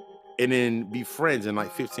and then be friends in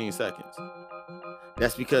like 15 seconds.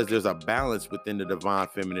 That's because there's a balance within the divine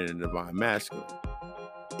feminine and the divine masculine.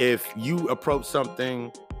 If you approach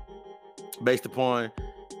something based upon,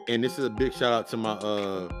 and this is a big shout out to my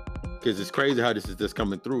because it's crazy how this is just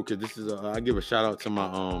coming through, because this is I give a shout out to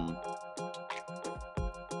my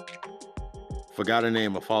forgot her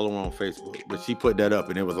name, a follower on Facebook, but she put that up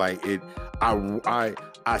and it was like I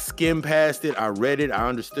skimmed past it, I read it, I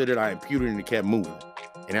understood it, I imputed it, and it kept moving.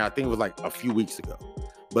 And I think it was like a few weeks ago.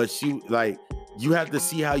 But she, like, you have to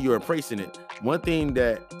see how you're embracing it. One thing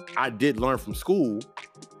that I did learn from school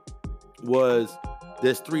was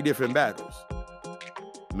there's 3 different battles.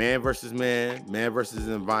 Man versus man, man versus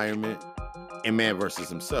environment, and man versus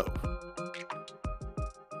himself.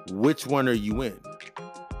 Which one are you in?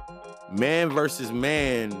 Man versus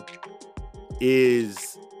man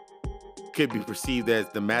could be perceived as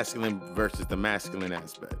the masculine versus the masculine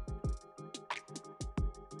aspect.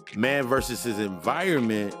 Man versus his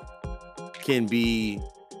environment can be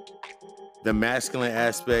the masculine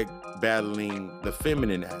aspect battling the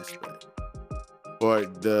feminine aspect, or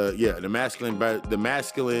the masculine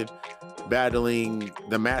battling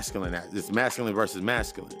the masculine. It's masculine versus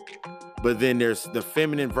masculine. But then there's the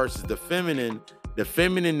feminine versus the feminine. The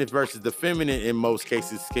feminine versus the feminine in most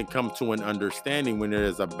cases can come to an understanding when there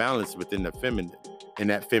is a balance within the feminine and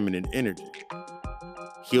that feminine energy.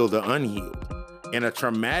 Healed or unhealed. In a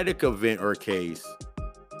traumatic event or case,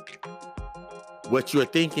 what you're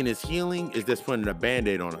thinking is healing is just putting a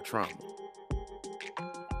Band-Aid on a trauma.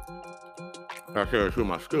 I share it through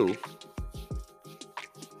my school.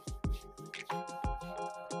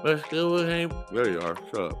 But still, it ain't. There you are.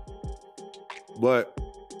 Shut up. But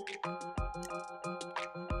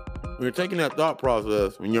when you're taking that thought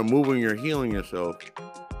process, when you're moving, you're healing yourself,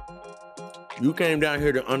 you came down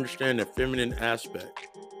here to understand the feminine aspect.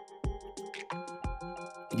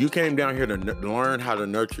 You came down here to learn how to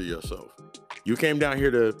nurture yourself. You came down here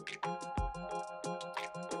to,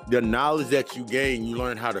 the knowledge that you gain, you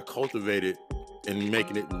learn how to cultivate it and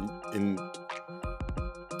making it, and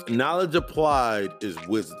knowledge applied is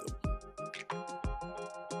wisdom.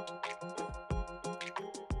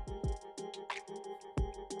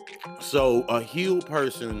 So a healed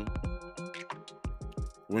person,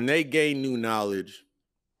 when they gain new knowledge,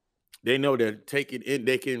 they know that take it in,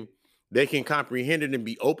 they can comprehend it and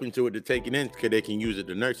be open to it to take it in, because they can use it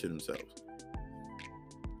to nurture themselves.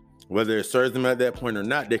 Whether it serves them at that point or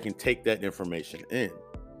not, they can take that information in.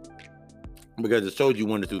 because it showed you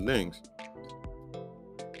one or two things.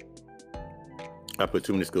 I put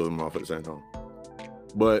too many skills in my mouth at the same time.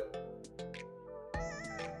 But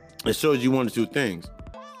it shows you one or two things.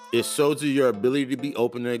 It shows you your ability to be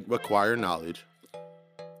open to acquire knowledge.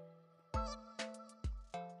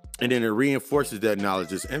 And then it reinforces that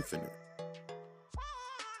knowledge is infinite.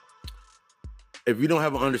 If you don't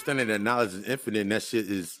have an understanding that knowledge is infinite and that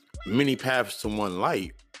shit is many paths to one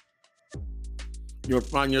light, you'll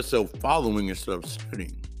find yourself following instead of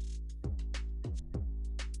studying.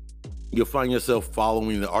 You'll find yourself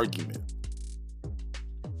following the argument.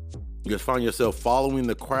 You'll find yourself following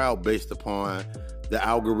the crowd based upon the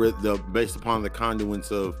algorithm, based upon the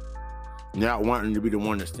conduits of not wanting to be the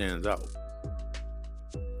one that stands out.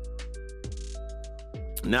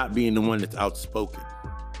 Not being the one that's outspoken.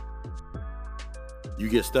 You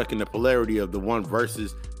get stuck in the polarity of the one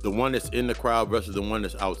versus the one that's in the crowd versus the one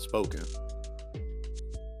that's outspoken.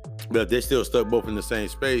 But if they're still stuck both in the same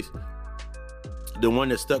space, the one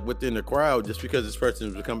that's stuck within the crowd, just because this person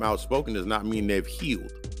has become outspoken does not mean they've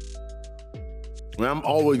healed. Man, I'm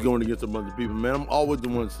always going against a bunch of people, man. I'm always the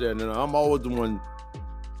one standing up. I'm always the one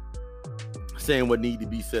saying what needs to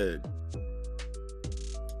be said.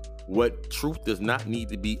 What truth does not need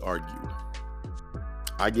to be argued.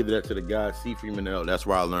 I give that to the guy, C. Freeman L. That's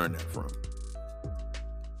where I learned that from.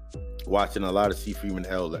 Watching a lot of C. Freeman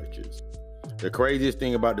L. lectures. The craziest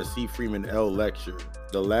thing about the C. Freeman L. lecture,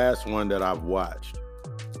 the last one that I've watched,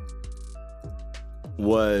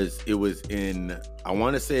 it was in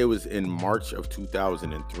March of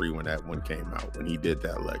 2003 when that one came out, when he did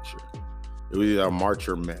that lecture. It was either March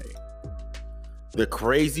or May. The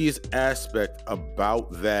craziest aspect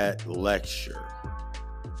about that lecture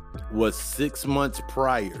was 6 months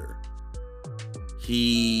prior,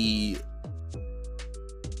 he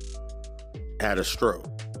had a stroke.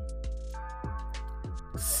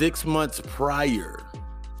 6 months prior,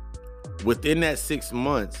 within that 6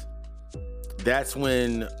 months, that's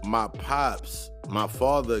when my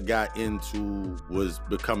father was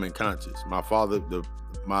becoming conscious. My father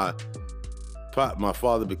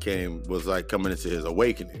was like coming into his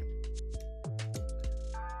awakening.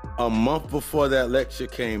 A month before that lecture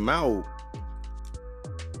came out,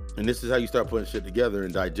 and this is how you start putting shit together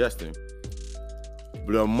and digesting.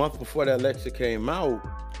 But a month before that lecture came out,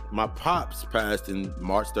 my pops passed in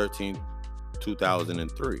March 13th,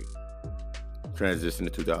 2003. Transition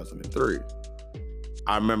to 2003.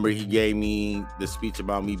 I remember he gave me the speech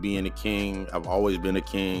about me being a king. I've always been a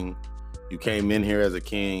king. You came in here as a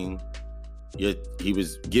king. He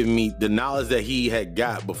was giving me the knowledge that he had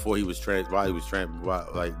got before he was during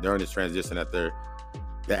his transition after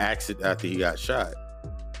the accident, after he got shot.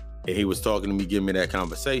 And he was talking to me, giving me that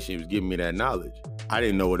conversation. He was giving me that knowledge. I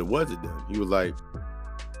didn't know what it was then. He was like,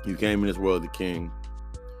 you came in this world a king.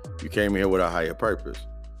 You came here with a higher purpose.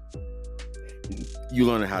 You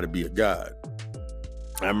learning how to be a god.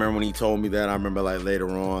 I remember when he told me that. I remember later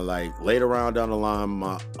on down the line,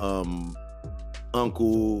 my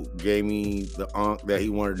uncle gave me the ankh that he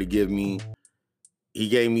wanted to give me. He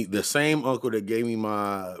gave me the same uncle that gave me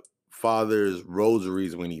my father's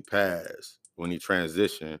rosaries when he passed, when he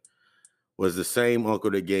transitioned, was the same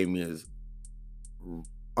uncle that gave me his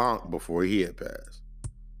ankh before he had passed.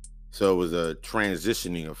 So it was a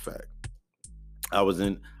transitioning effect. I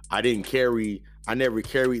never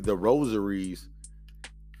carried the rosaries.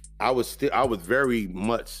 I was very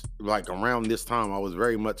much around this time, I was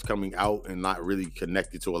very much coming out and not really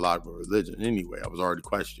connected to a lot of religion anyway. I was already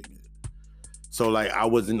questioning it. So I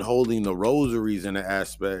wasn't holding the rosaries in the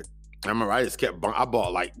aspect. I remember I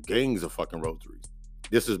bought gangs of fucking rosaries.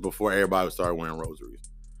 This is before everybody started wearing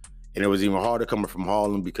rosaries. And it was even harder coming from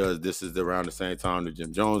Harlem because this is around the same time that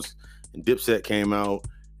Jim Jones and Dipset came out.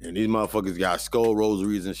 And these motherfuckers got skull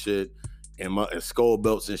rosaries and shit and skull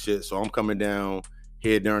belts and shit. So I'm coming down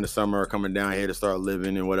here during the summer, coming down here to start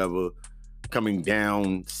living and whatever, coming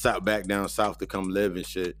down back down south to come live and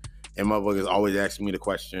shit. And motherfuckers always asking me the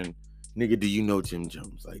question, nigga, do you know Jim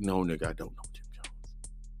Jones? No, nigga, I don't know Jim Jones.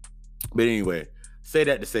 But anyway, say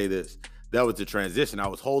that to say this. That was the transition. I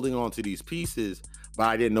was holding on to these pieces, but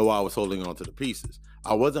I didn't know why I was holding on to the pieces.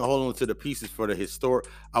 I wasn't holding on to the pieces for the historic.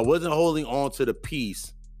 I wasn't holding on to the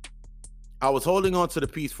piece. I was holding on to the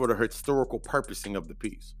piece for the historical purposing of the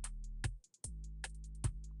piece.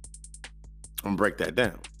 I'm gonna break that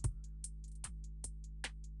down.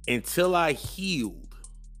 Until I healed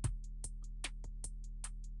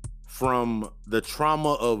from the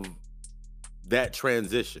trauma of that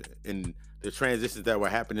transition and the transitions that were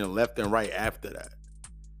happening left and right after that,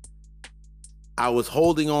 I was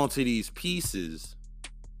holding on to these pieces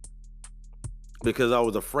because I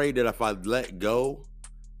was afraid that if I let go,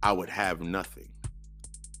 I would have nothing.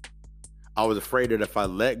 I was afraid that if I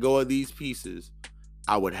let go of these pieces,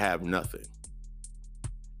 I would have nothing.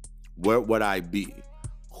 Where would I be?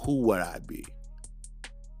 Who would I be?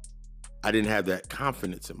 I didn't have that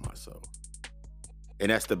confidence in myself. And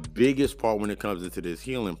that's the biggest part when it comes into this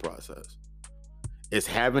healing process. It's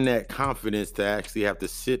having that confidence to actually have to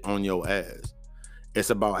sit on your ass. It's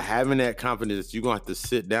about having that confidence that you're going to have to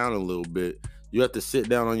sit down a little bit. You have to sit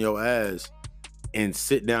down on your ass and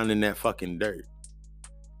sit down in that fucking dirt.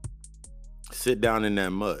 Sit down in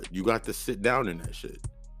that mud. You got to sit down in that shit.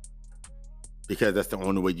 Because that's the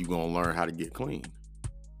only way you're going to learn how to get clean.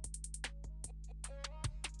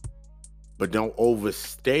 But don't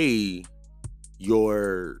overstay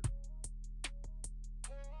your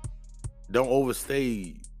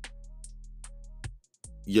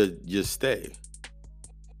stay.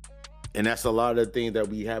 And that's a lot of things that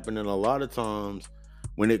be happening a lot of times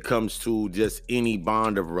when it comes to just any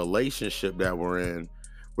bond of relationship that we're in.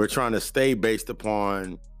 We're trying to stay based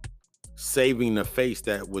upon saving the face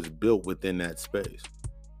that was built within that space.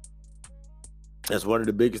 That's one of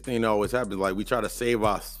the biggest things that always happens. Like, we try to save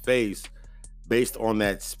our face based on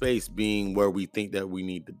that space being where we think that we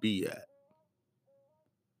need to be at.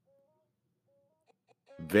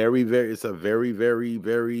 It's a very, very,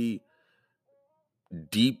 very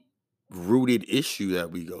deep rooted issue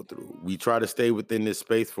that we go through. We try to stay within this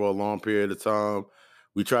space for a long period of time.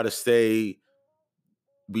 We try to stay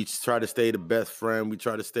the best friend. We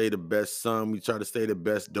try to stay the best son. We try to stay the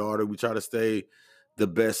best daughter. We try to stay the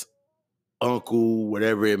best uncle,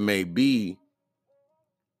 whatever it may be.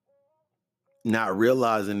 Not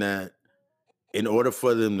realizing that in order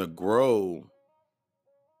for them to grow,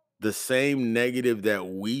 the same negative that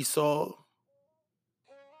we saw,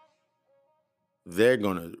 they're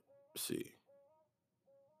going to see.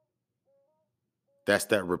 That's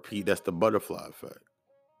that repeat. That's the butterfly effect.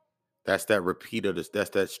 That's that repeat of this.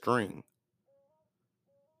 That's that string.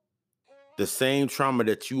 The same trauma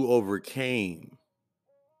that you overcame,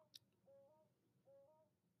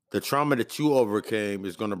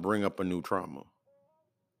 is going to bring up a new trauma.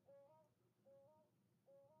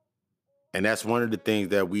 And that's one of the things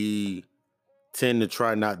that we tend to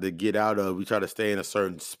try not to get out of. We try to stay in a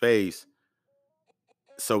certain space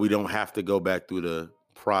so we don't have to go back through the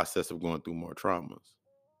process of going through more traumas.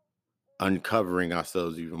 Uncovering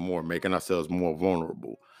ourselves even more, making ourselves more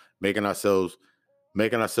vulnerable, making ourselves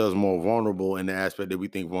more vulnerable in the aspect that we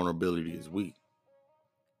think vulnerability is weak.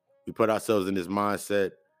 We put ourselves in this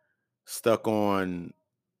mindset stuck on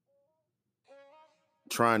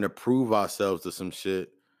trying to prove ourselves to some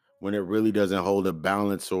shit when it really doesn't hold a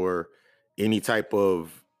balance or any type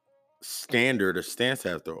of standard or stance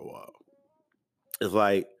after a while. It's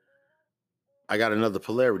like, I got another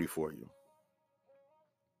polarity for you.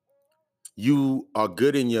 You are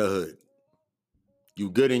good in your hood. You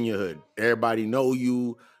good in your hood. Everybody know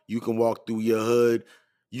you. You can walk through your hood.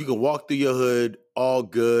 You can walk through your hood all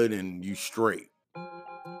good and you straight.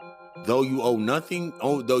 Though you own nothing,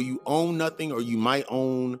 or you might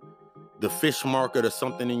own the fish market or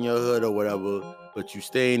something in your hood or whatever, but you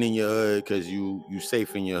staying in your hood because you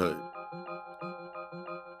safe in your hood.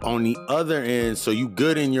 On the other end, so you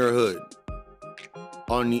good in your hood.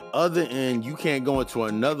 On the other end, you can't go into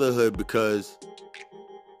another hood because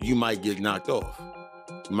you might get knocked off.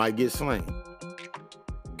 You might get slain.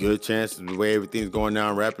 Good chance, the way everything's going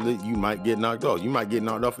down rapidly, you might get knocked off. You might get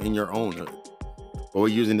knocked off in your own hood. But we're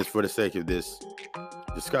using this for the sake of this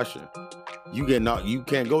discussion. You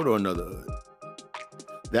can't go to another hood.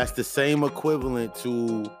 That's the same equivalent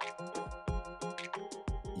to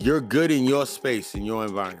you're good in your space, in your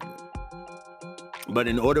environment. But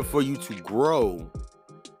in order for you to grow,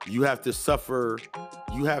 you have to suffer,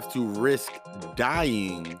 you have to risk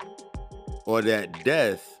dying or that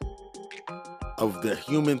death of the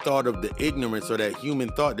human thought of the ignorance or that human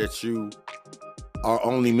thought that you are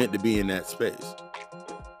only meant to be in that space.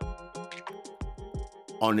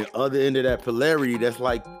 On the other end of that polarity, that's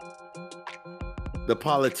like the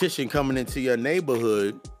politician coming into your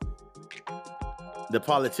neighborhood,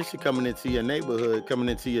 coming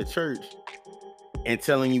into your church and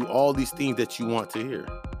telling you all these things that you want to hear,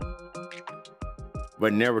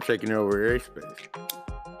 but never taking over airspace.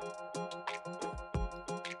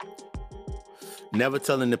 Never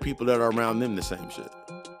telling the people that are around them the same shit.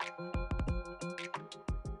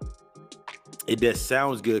 It just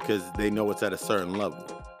sounds good because they know it's at a certain level.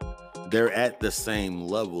 They're at the same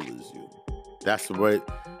level as you.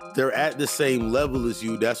 They're at the same level as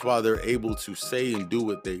you. That's why they're able to say and do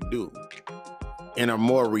what they do. In a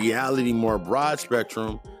more reality, more broad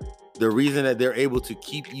spectrum, The reason that they're able to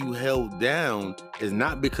keep you held down is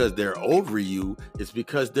not because they're over you, it's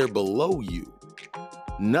because they're below you.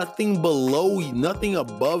 Nothing below you, nothing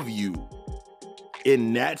above you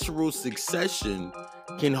in natural succession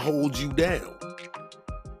can hold you down,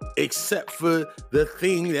 except for the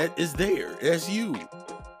thing that is there. That's you.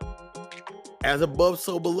 As above,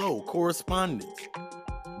 so below. Correspondence.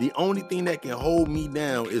 The only thing that can hold me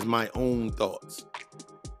down is my own thoughts.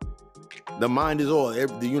 The mind is all.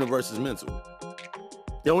 The universe is mental.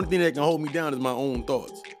 The only thing that can hold me down is my own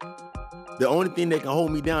thoughts. The only thing that can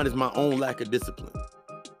hold me down is my own lack of discipline.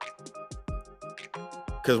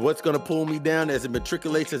 Because what's going to pull me down as it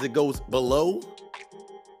matriculates, as it goes below?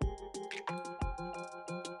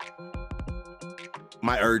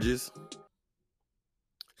 My urges.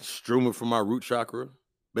 Struming from my root chakra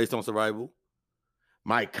based on survival.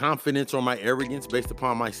 My confidence or my arrogance based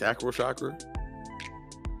upon my sacral chakra.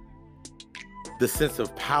 The sense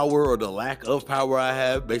of power or the lack of power I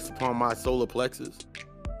have based upon my solar plexus.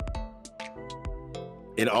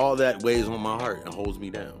 And all that weighs on my heart and holds me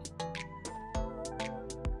down.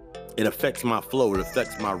 It affects my flow. It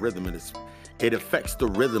affects my rhythm. It affects the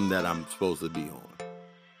rhythm that I'm supposed to be on.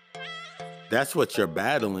 That's what you're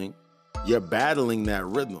battling. You're battling that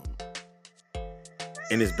rhythm.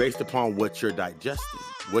 And it's based upon what you're digesting,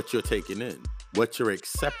 what you're taking in, what you're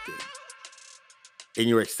accepting. And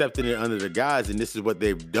you're accepting it under the guise, and this is what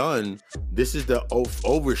they've done. This is the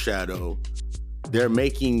overshadow. They're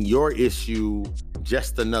making your issue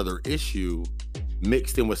just another issue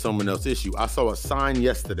mixed in with someone else's issue. I saw a sign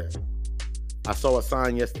yesterday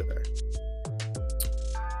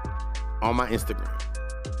on my Instagram.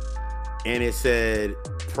 And it said,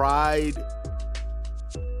 Pride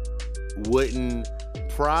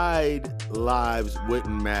lives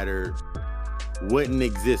wouldn't matter, wouldn't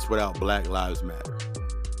exist without Black Lives Matter.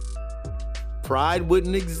 Pride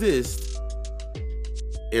wouldn't exist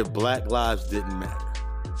if Black lives didn't matter.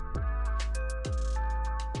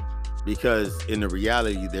 Because in the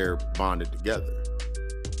reality, they're bonded together.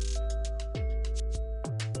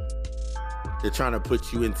 They're trying to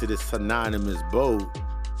put you into this synonymous boat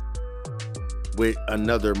with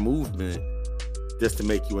another movement just to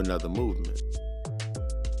make you another movement.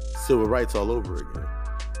 Civil rights all over again.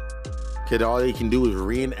 Because all they can do is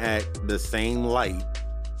reenact the same light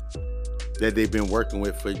that they've been working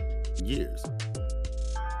with for years,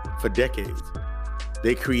 for decades.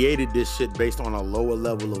 They created this shit based on a lower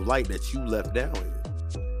level of light that you left down in.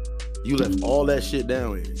 You left all that shit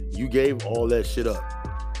down in. You gave all that shit up.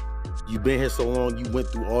 You've been here so long, you went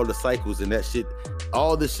through all the cycles, and that shit,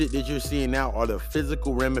 all the shit that you're seeing now are the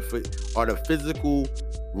physical remnants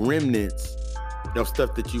of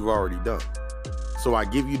stuff that you've already done. So I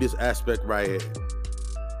give you this aspect right here.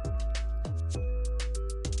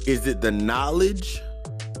 Is it the knowledge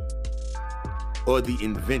or the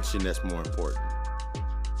invention that's more important?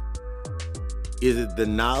 Is it the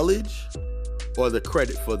knowledge or the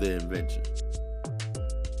credit for the invention?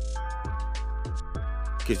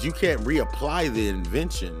 Because you can't reapply the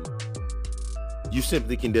invention. You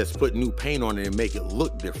simply can just put new paint on it and make it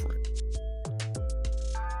look different.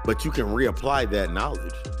 But you can reapply that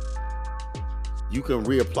knowledge. You can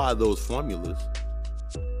reapply those formulas.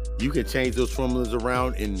 You can change those formulas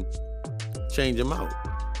around and change them out.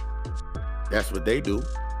 That's what they do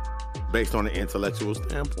based on an intellectual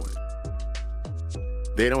standpoint.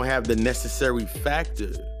 They don't have the necessary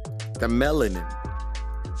factor, the melanin,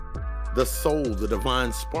 the soul, the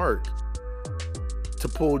divine spark to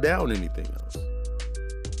pull down anything else.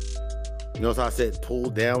 You notice how I said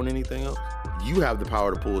pull down anything else? You have the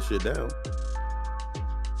power to pull shit down.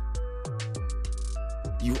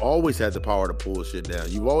 You always had the power to pull shit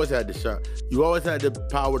down. You've always had the shot. You always had the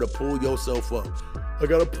power to pull yourself up. I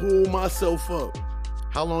gotta pull myself up.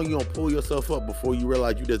 How long you gonna pull yourself up before you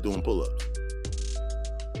realize you just doing pull-ups?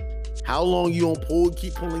 How long you gonna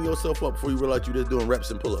keep pulling yourself up before you realize you just doing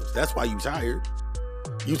reps and pull-ups? That's why you tired.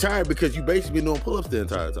 You tired because you basically been doing pull-ups the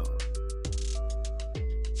entire time.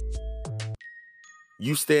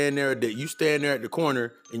 You stand there at the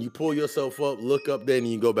corner and you pull yourself up, look up there, and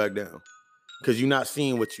you go back down. Because you're not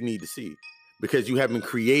seeing what you need to see. Because you haven't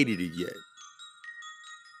created it yet.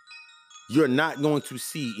 You're not going to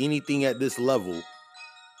see anything at this level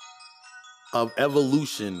of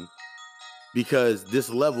evolution because this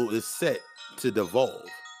level is set to devolve.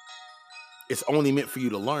 It's only meant for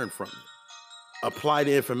you to learn from it. Apply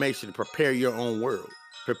the information, prepare your own world,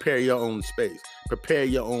 prepare your own space, prepare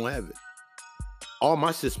your own heaven. All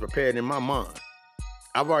my shit's prepared in my mind.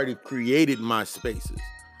 I've already created my spaces.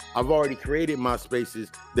 I've already created my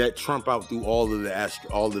spaces that trump out through all of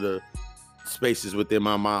the spaces within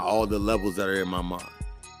my mind, all the levels that are in my mind.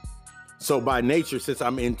 So by nature, since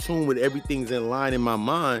I'm in tune with everything's in line in my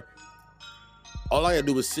mind, all I gotta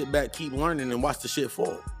do is sit back, keep learning, and watch the shit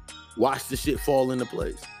fall. Watch the shit fall into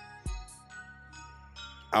place.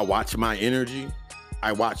 I watch my energy.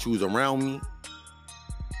 I watch who's around me.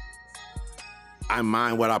 I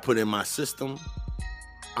mind what I put in my system.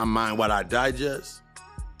 I mind what I digest.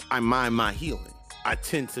 I mind my healing. I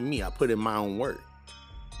tend to me. I put in my own work.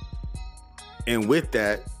 And with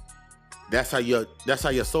that, that's how your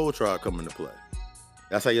soul tribe come into play.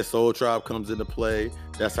 That's how your soul tribe comes into play.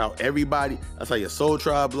 That's how your soul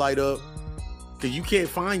tribe light up. Cause you can't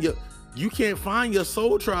find your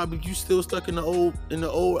soul tribe if you still stuck in the old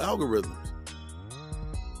algorithms.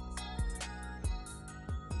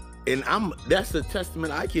 And that's a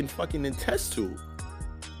testament I can fucking attest to.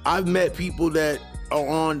 I've met people that are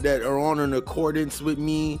on an accordance with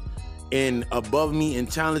me and above me and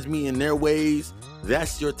challenge me in their ways.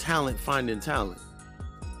 That's your talent, finding talent.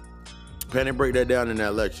 Pen and break that down in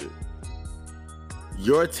that lecture.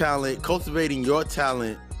 Your talent, cultivating your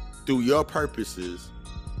talent through your purposes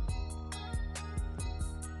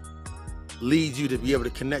leads you to be able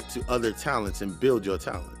to connect to other talents and build your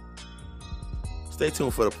talent. Stay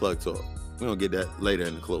tuned for the plug talk. We're gonna get that later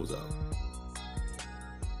in the closeout.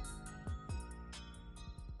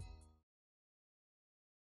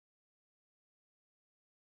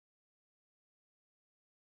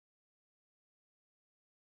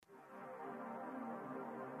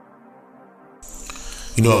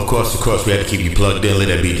 You know, of course, we had to keep you plugged in. Let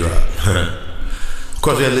that beat drop. Of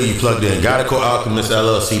course, we had to leave you plugged in.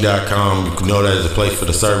 GottaCoAlchemistLLC.com. You can know that is a place for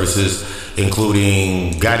the services,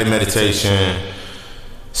 including guided meditation,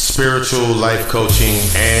 spiritual life coaching,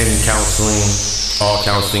 and counseling. All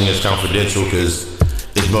counseling is confidential because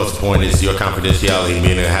the most important is your confidentiality, being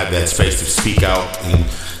able to have that space to speak out and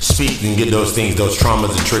speak and get those things, those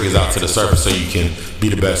traumas and triggers out to the surface so you can be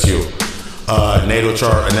the best you. Natal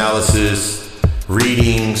chart analysis,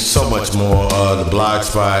 readings, so much more. The blog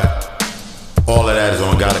spot, all of that is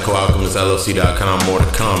on GottaCoAlchemistLLC.com. More to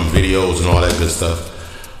come, videos and all that good stuff.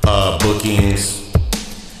 Bookings.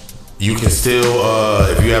 You can still,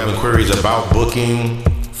 if you have inquiries about booking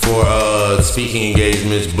for speaking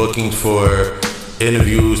engagements, booking for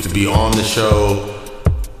interviews to be on the show,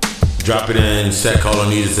 drop it in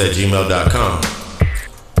setcallonitas@gmail.com.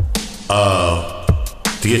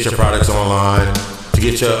 To get your products online, to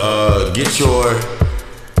get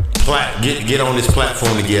on this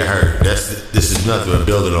platform to get heard. This is nothing but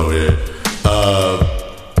building over there.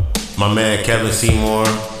 My man Kevin Seymour,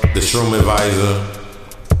 the Shroom Advisor.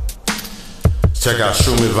 Check out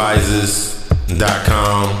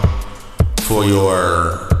ShroomAdvisors.com for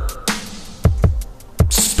your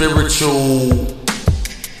spiritual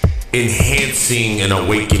enhancing and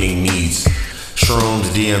awakening needs. Shrooms,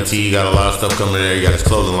 DMT, got a lot of stuff coming there. You got his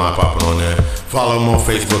clothing line popping on there. Follow him on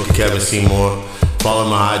Facebook at Kevin Seymour. Follow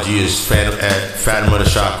my IG is at Fatima the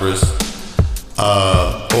Chakras.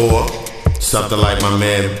 Or something like my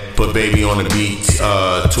man Put Baby on the Beat,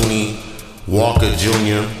 Toonie Walker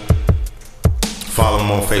Jr. Follow him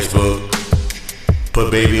on Facebook. Put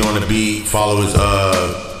Baby on the Beat. Follow his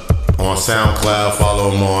on SoundCloud.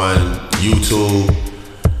 Follow him on YouTube.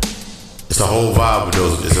 It's a whole vibe with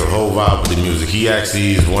those. It's a whole vibe with the music. He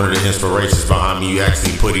actually is one of the inspirations behind me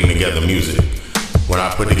actually putting together music. When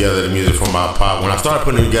I put together the music for my when I started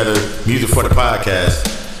putting together music for the podcast,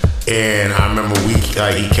 and I remember he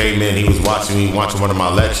came in, he was watching one of my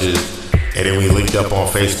lectures, and then we linked up on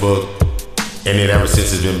Facebook, and then ever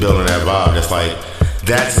since it's been building that vibe. That's like,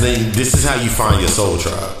 this is how you find your soul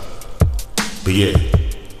tribe. But yeah,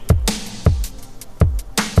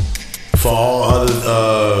 for all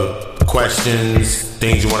other questions,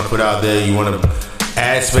 things you want to put out there, you want to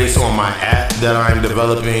add space on my app that I'm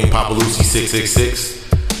developing,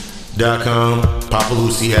 Papalucy666.com,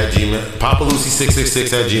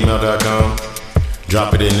 Papalucy666@gmail.com.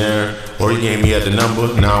 Drop it in there, or you can hit me at the number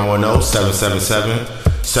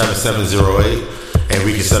 910-777-7708, and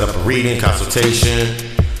we can set up a reading consultation.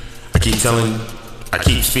 I keep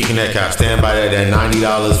speaking that, I stand by that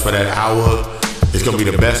 $90 for that hour. It's going to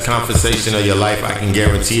be the best conversation of your life. I can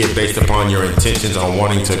guarantee it, based upon your intentions on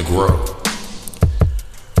wanting to grow.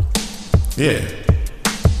 Yeah.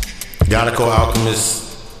 GottaCoAlchemist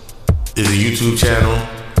is a YouTube channel.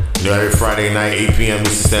 You know, every Friday night, 8 p.m.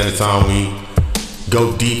 Eastern Standard Time, we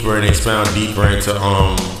go deeper and expound deeper into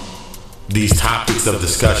these topics of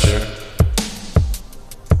discussion.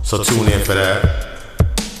 So tune in for that.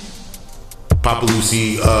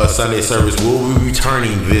 Papalucy Sunday service will be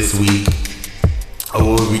returning this week.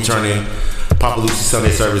 We'll be returning Papalucy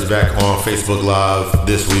Sunday service back on Facebook Live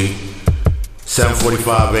this week,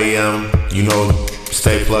 7:45 a.m. You know,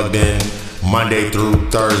 Stay plugged in. Monday through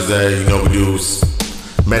Thursday, you know, we do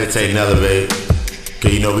meditate and elevate.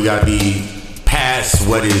 Okay, you know, we gotta be past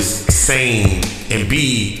what is sane and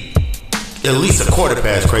be at least a quarter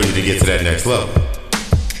past crazy to get to that next level.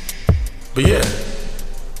 But yeah,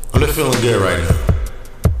 I'm just feeling good right now.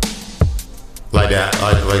 Like that,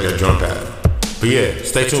 like that drum pattern. But yeah,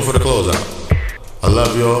 stay tuned for the closeout. I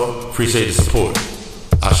love y'all. Appreciate the support.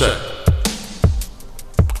 Ashe.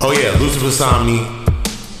 Oh yeah, Lucifer Somni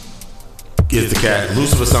is the cash.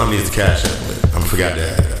 Lucifer Somni is the cash app. I forgot to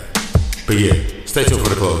add that. But yeah, stay tuned for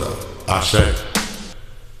the closeout. Ashe.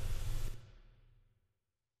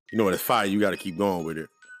 You know when it's fire, you got to keep going with it.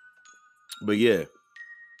 But yeah,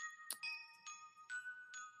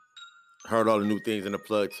 heard all the new things in the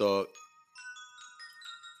plug talk.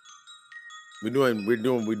 We're doing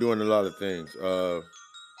a lot of things. But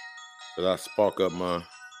I spark up my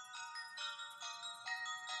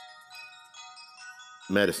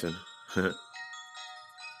medicine.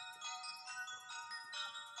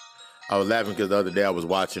 I was laughing because the other day I was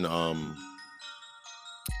watching the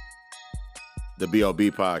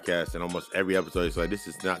BLB podcast, and almost every episode it's like, this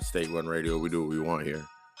is not State Run Radio. We do what we want here.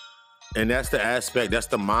 And that's the aspect, that's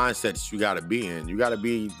the mindset that you got to be in. You got to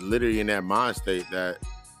be literally in that mind state that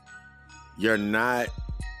you're not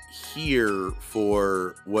here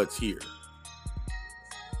for what's here.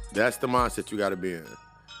 That's the mindset you got to be in.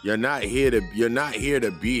 You're not here to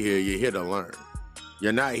be here. You're here to learn.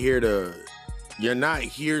 You're not here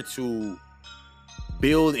to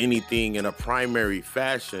build anything in a primary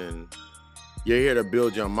fashion. You're here to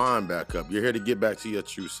build your mind back up. You're here to get back to your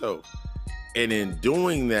true self. And in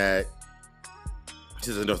doing that,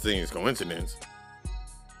 since I don't think it's coincidence,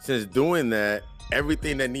 since doing that,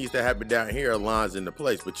 everything that needs to happen down here aligns into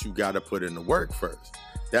place, but you got to put in the work first.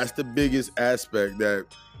 That's the biggest aspect, that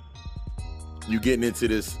you getting into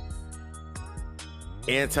this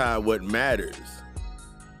anti what matters.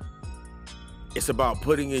 It's about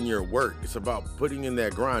putting in your work. It's about putting in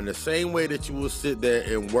that grind. The same way that you will sit there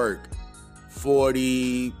and work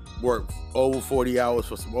over 40 hours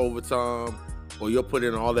for some overtime, or you'll put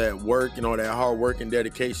in all that work and all that hard work and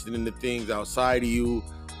dedication into things outside of you,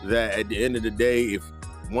 that at the end of the day, if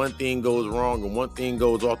one thing goes wrong and one thing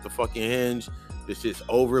goes off the fucking hinge, this shit's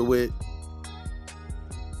over with.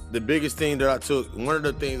 The biggest thing that one of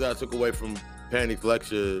the things that I took away from Panic's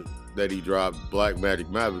lecture that he dropped, Black Magic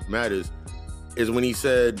Matters, is when he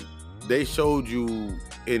said they showed you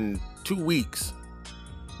in 2 weeks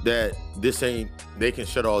that they can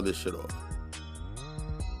shut all this shit off.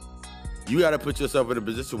 You got to put yourself in a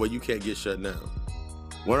position where you can't get shut down.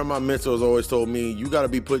 One of my mentors always told me, you got to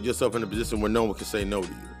be putting yourself in a position where no one can say no to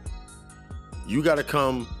you. You got to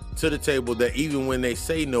come to the table that even when they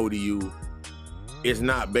say no to you, it's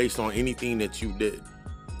not based on anything that you did.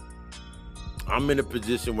 I'm in a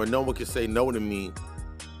position where no one can say no to me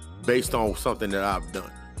based on something that I've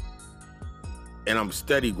done. And I'm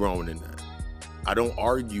steady growing in that. I don't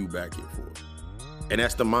argue back and forth. And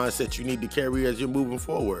that's the mindset you need to carry as you're moving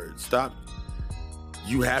forward. Stop.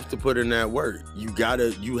 You have to put in that work.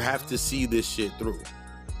 You have to see this shit through.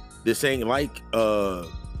 This ain't like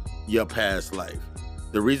your past life.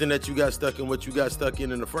 The reason that you got stuck in what you got stuck in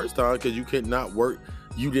the first time, because you could not work,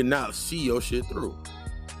 you did not see your shit through.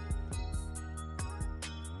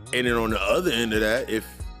 And then on the other end of that, if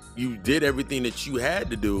you did everything that you had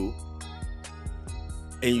to do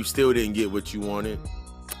and you still didn't get what you wanted,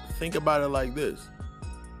 think about it like this.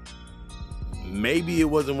 Maybe it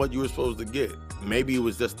wasn't what you were supposed to get. Maybe it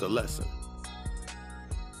was just a lesson.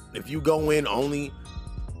 If you go in only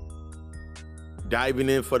diving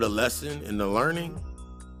in for the lesson and the learning,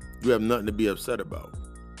 you have nothing to be upset about.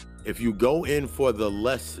 If you go in for the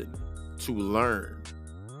lesson to learn,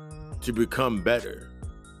 to become better,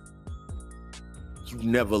 you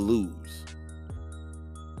never lose.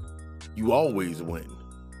 You always win.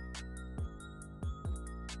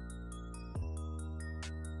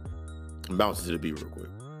 I'm bouncing to the beat real quick.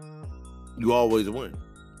 You always win.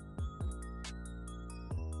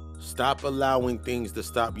 Stop allowing things to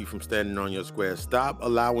stop you from standing on your square. Stop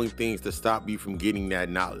allowing things to stop you from getting that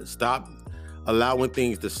knowledge. Stop allowing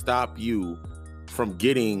things to stop you from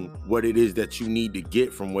getting what it is that you need to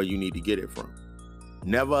get from where you need to get it from.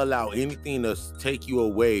 Never allow anything to take you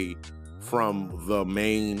away from the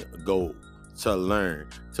main goal, to learn,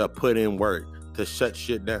 to put in work, to shut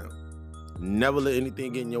shit down. Never let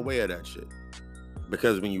anything get in your way of that shit.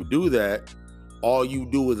 Because when you do that, all you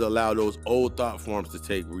do is allow those old thought forms to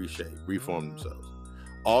take reform themselves.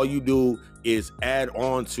 All you do is add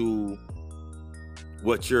on to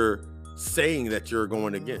what you're saying that you're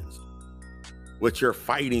going against, what you're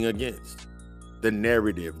fighting against, the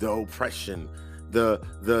narrative, the oppression,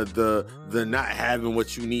 the not having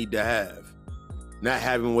what you need to have, not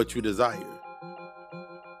having what you desire.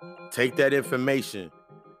 Take that information,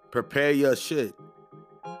 prepare your shit.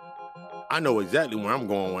 I know exactly where I'm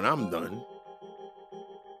going when I'm done.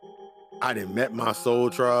 I done met my soul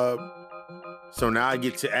tribe, so now I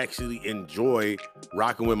get to actually enjoy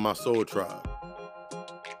rocking with my soul tribe,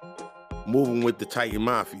 moving with the Titan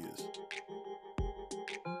Mafias.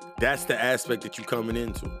 That's the aspect that you're coming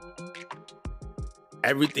into.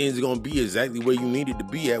 Everything's gonna be exactly where you need it to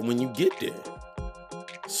be at when you get there.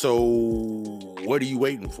 So what are you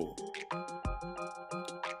waiting for?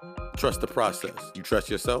 Trust the process. You trust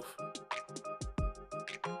yourself?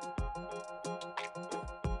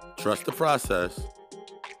 Trust the process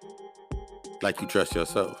like you trust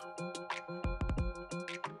yourself.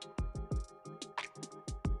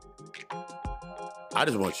 I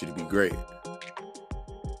just want you to be great.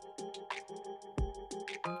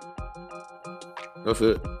 That's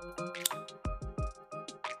it.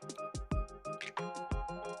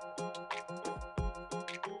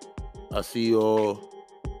 I'll see you all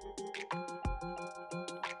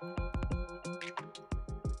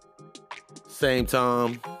same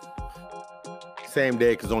time, same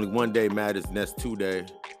day, because only one day matters, and that's 2 days.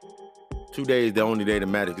 2 days is the only day that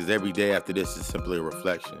matters, because every day after this is simply a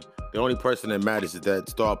reflection. The only person that matters is that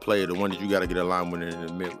star player, the one that you got to get aligned with in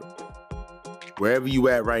the mirror. Wherever you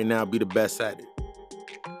at right now, be the best at it.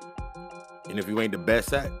 And if you ain't the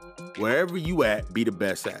best at it, wherever you at, be the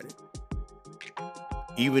best at it.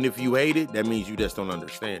 Even if you hate it, that means you just don't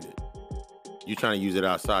understand it. You're trying to use it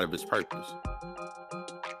outside of its purpose.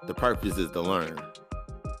 The purpose is to learn.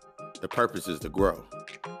 The purpose is to grow.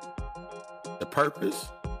 The purpose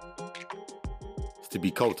is to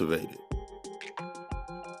be cultivated.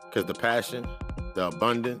 Because the passion, the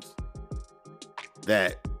abundance,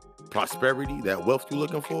 that prosperity, that wealth you're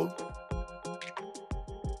looking for,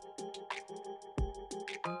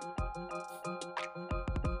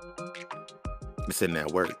 it's in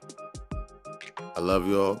that work. I love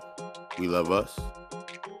y'all. We love us.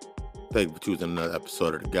 Thank you for choosing another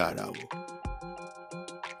episode of the God Hour.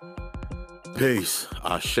 Peace.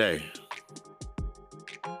 Ashe.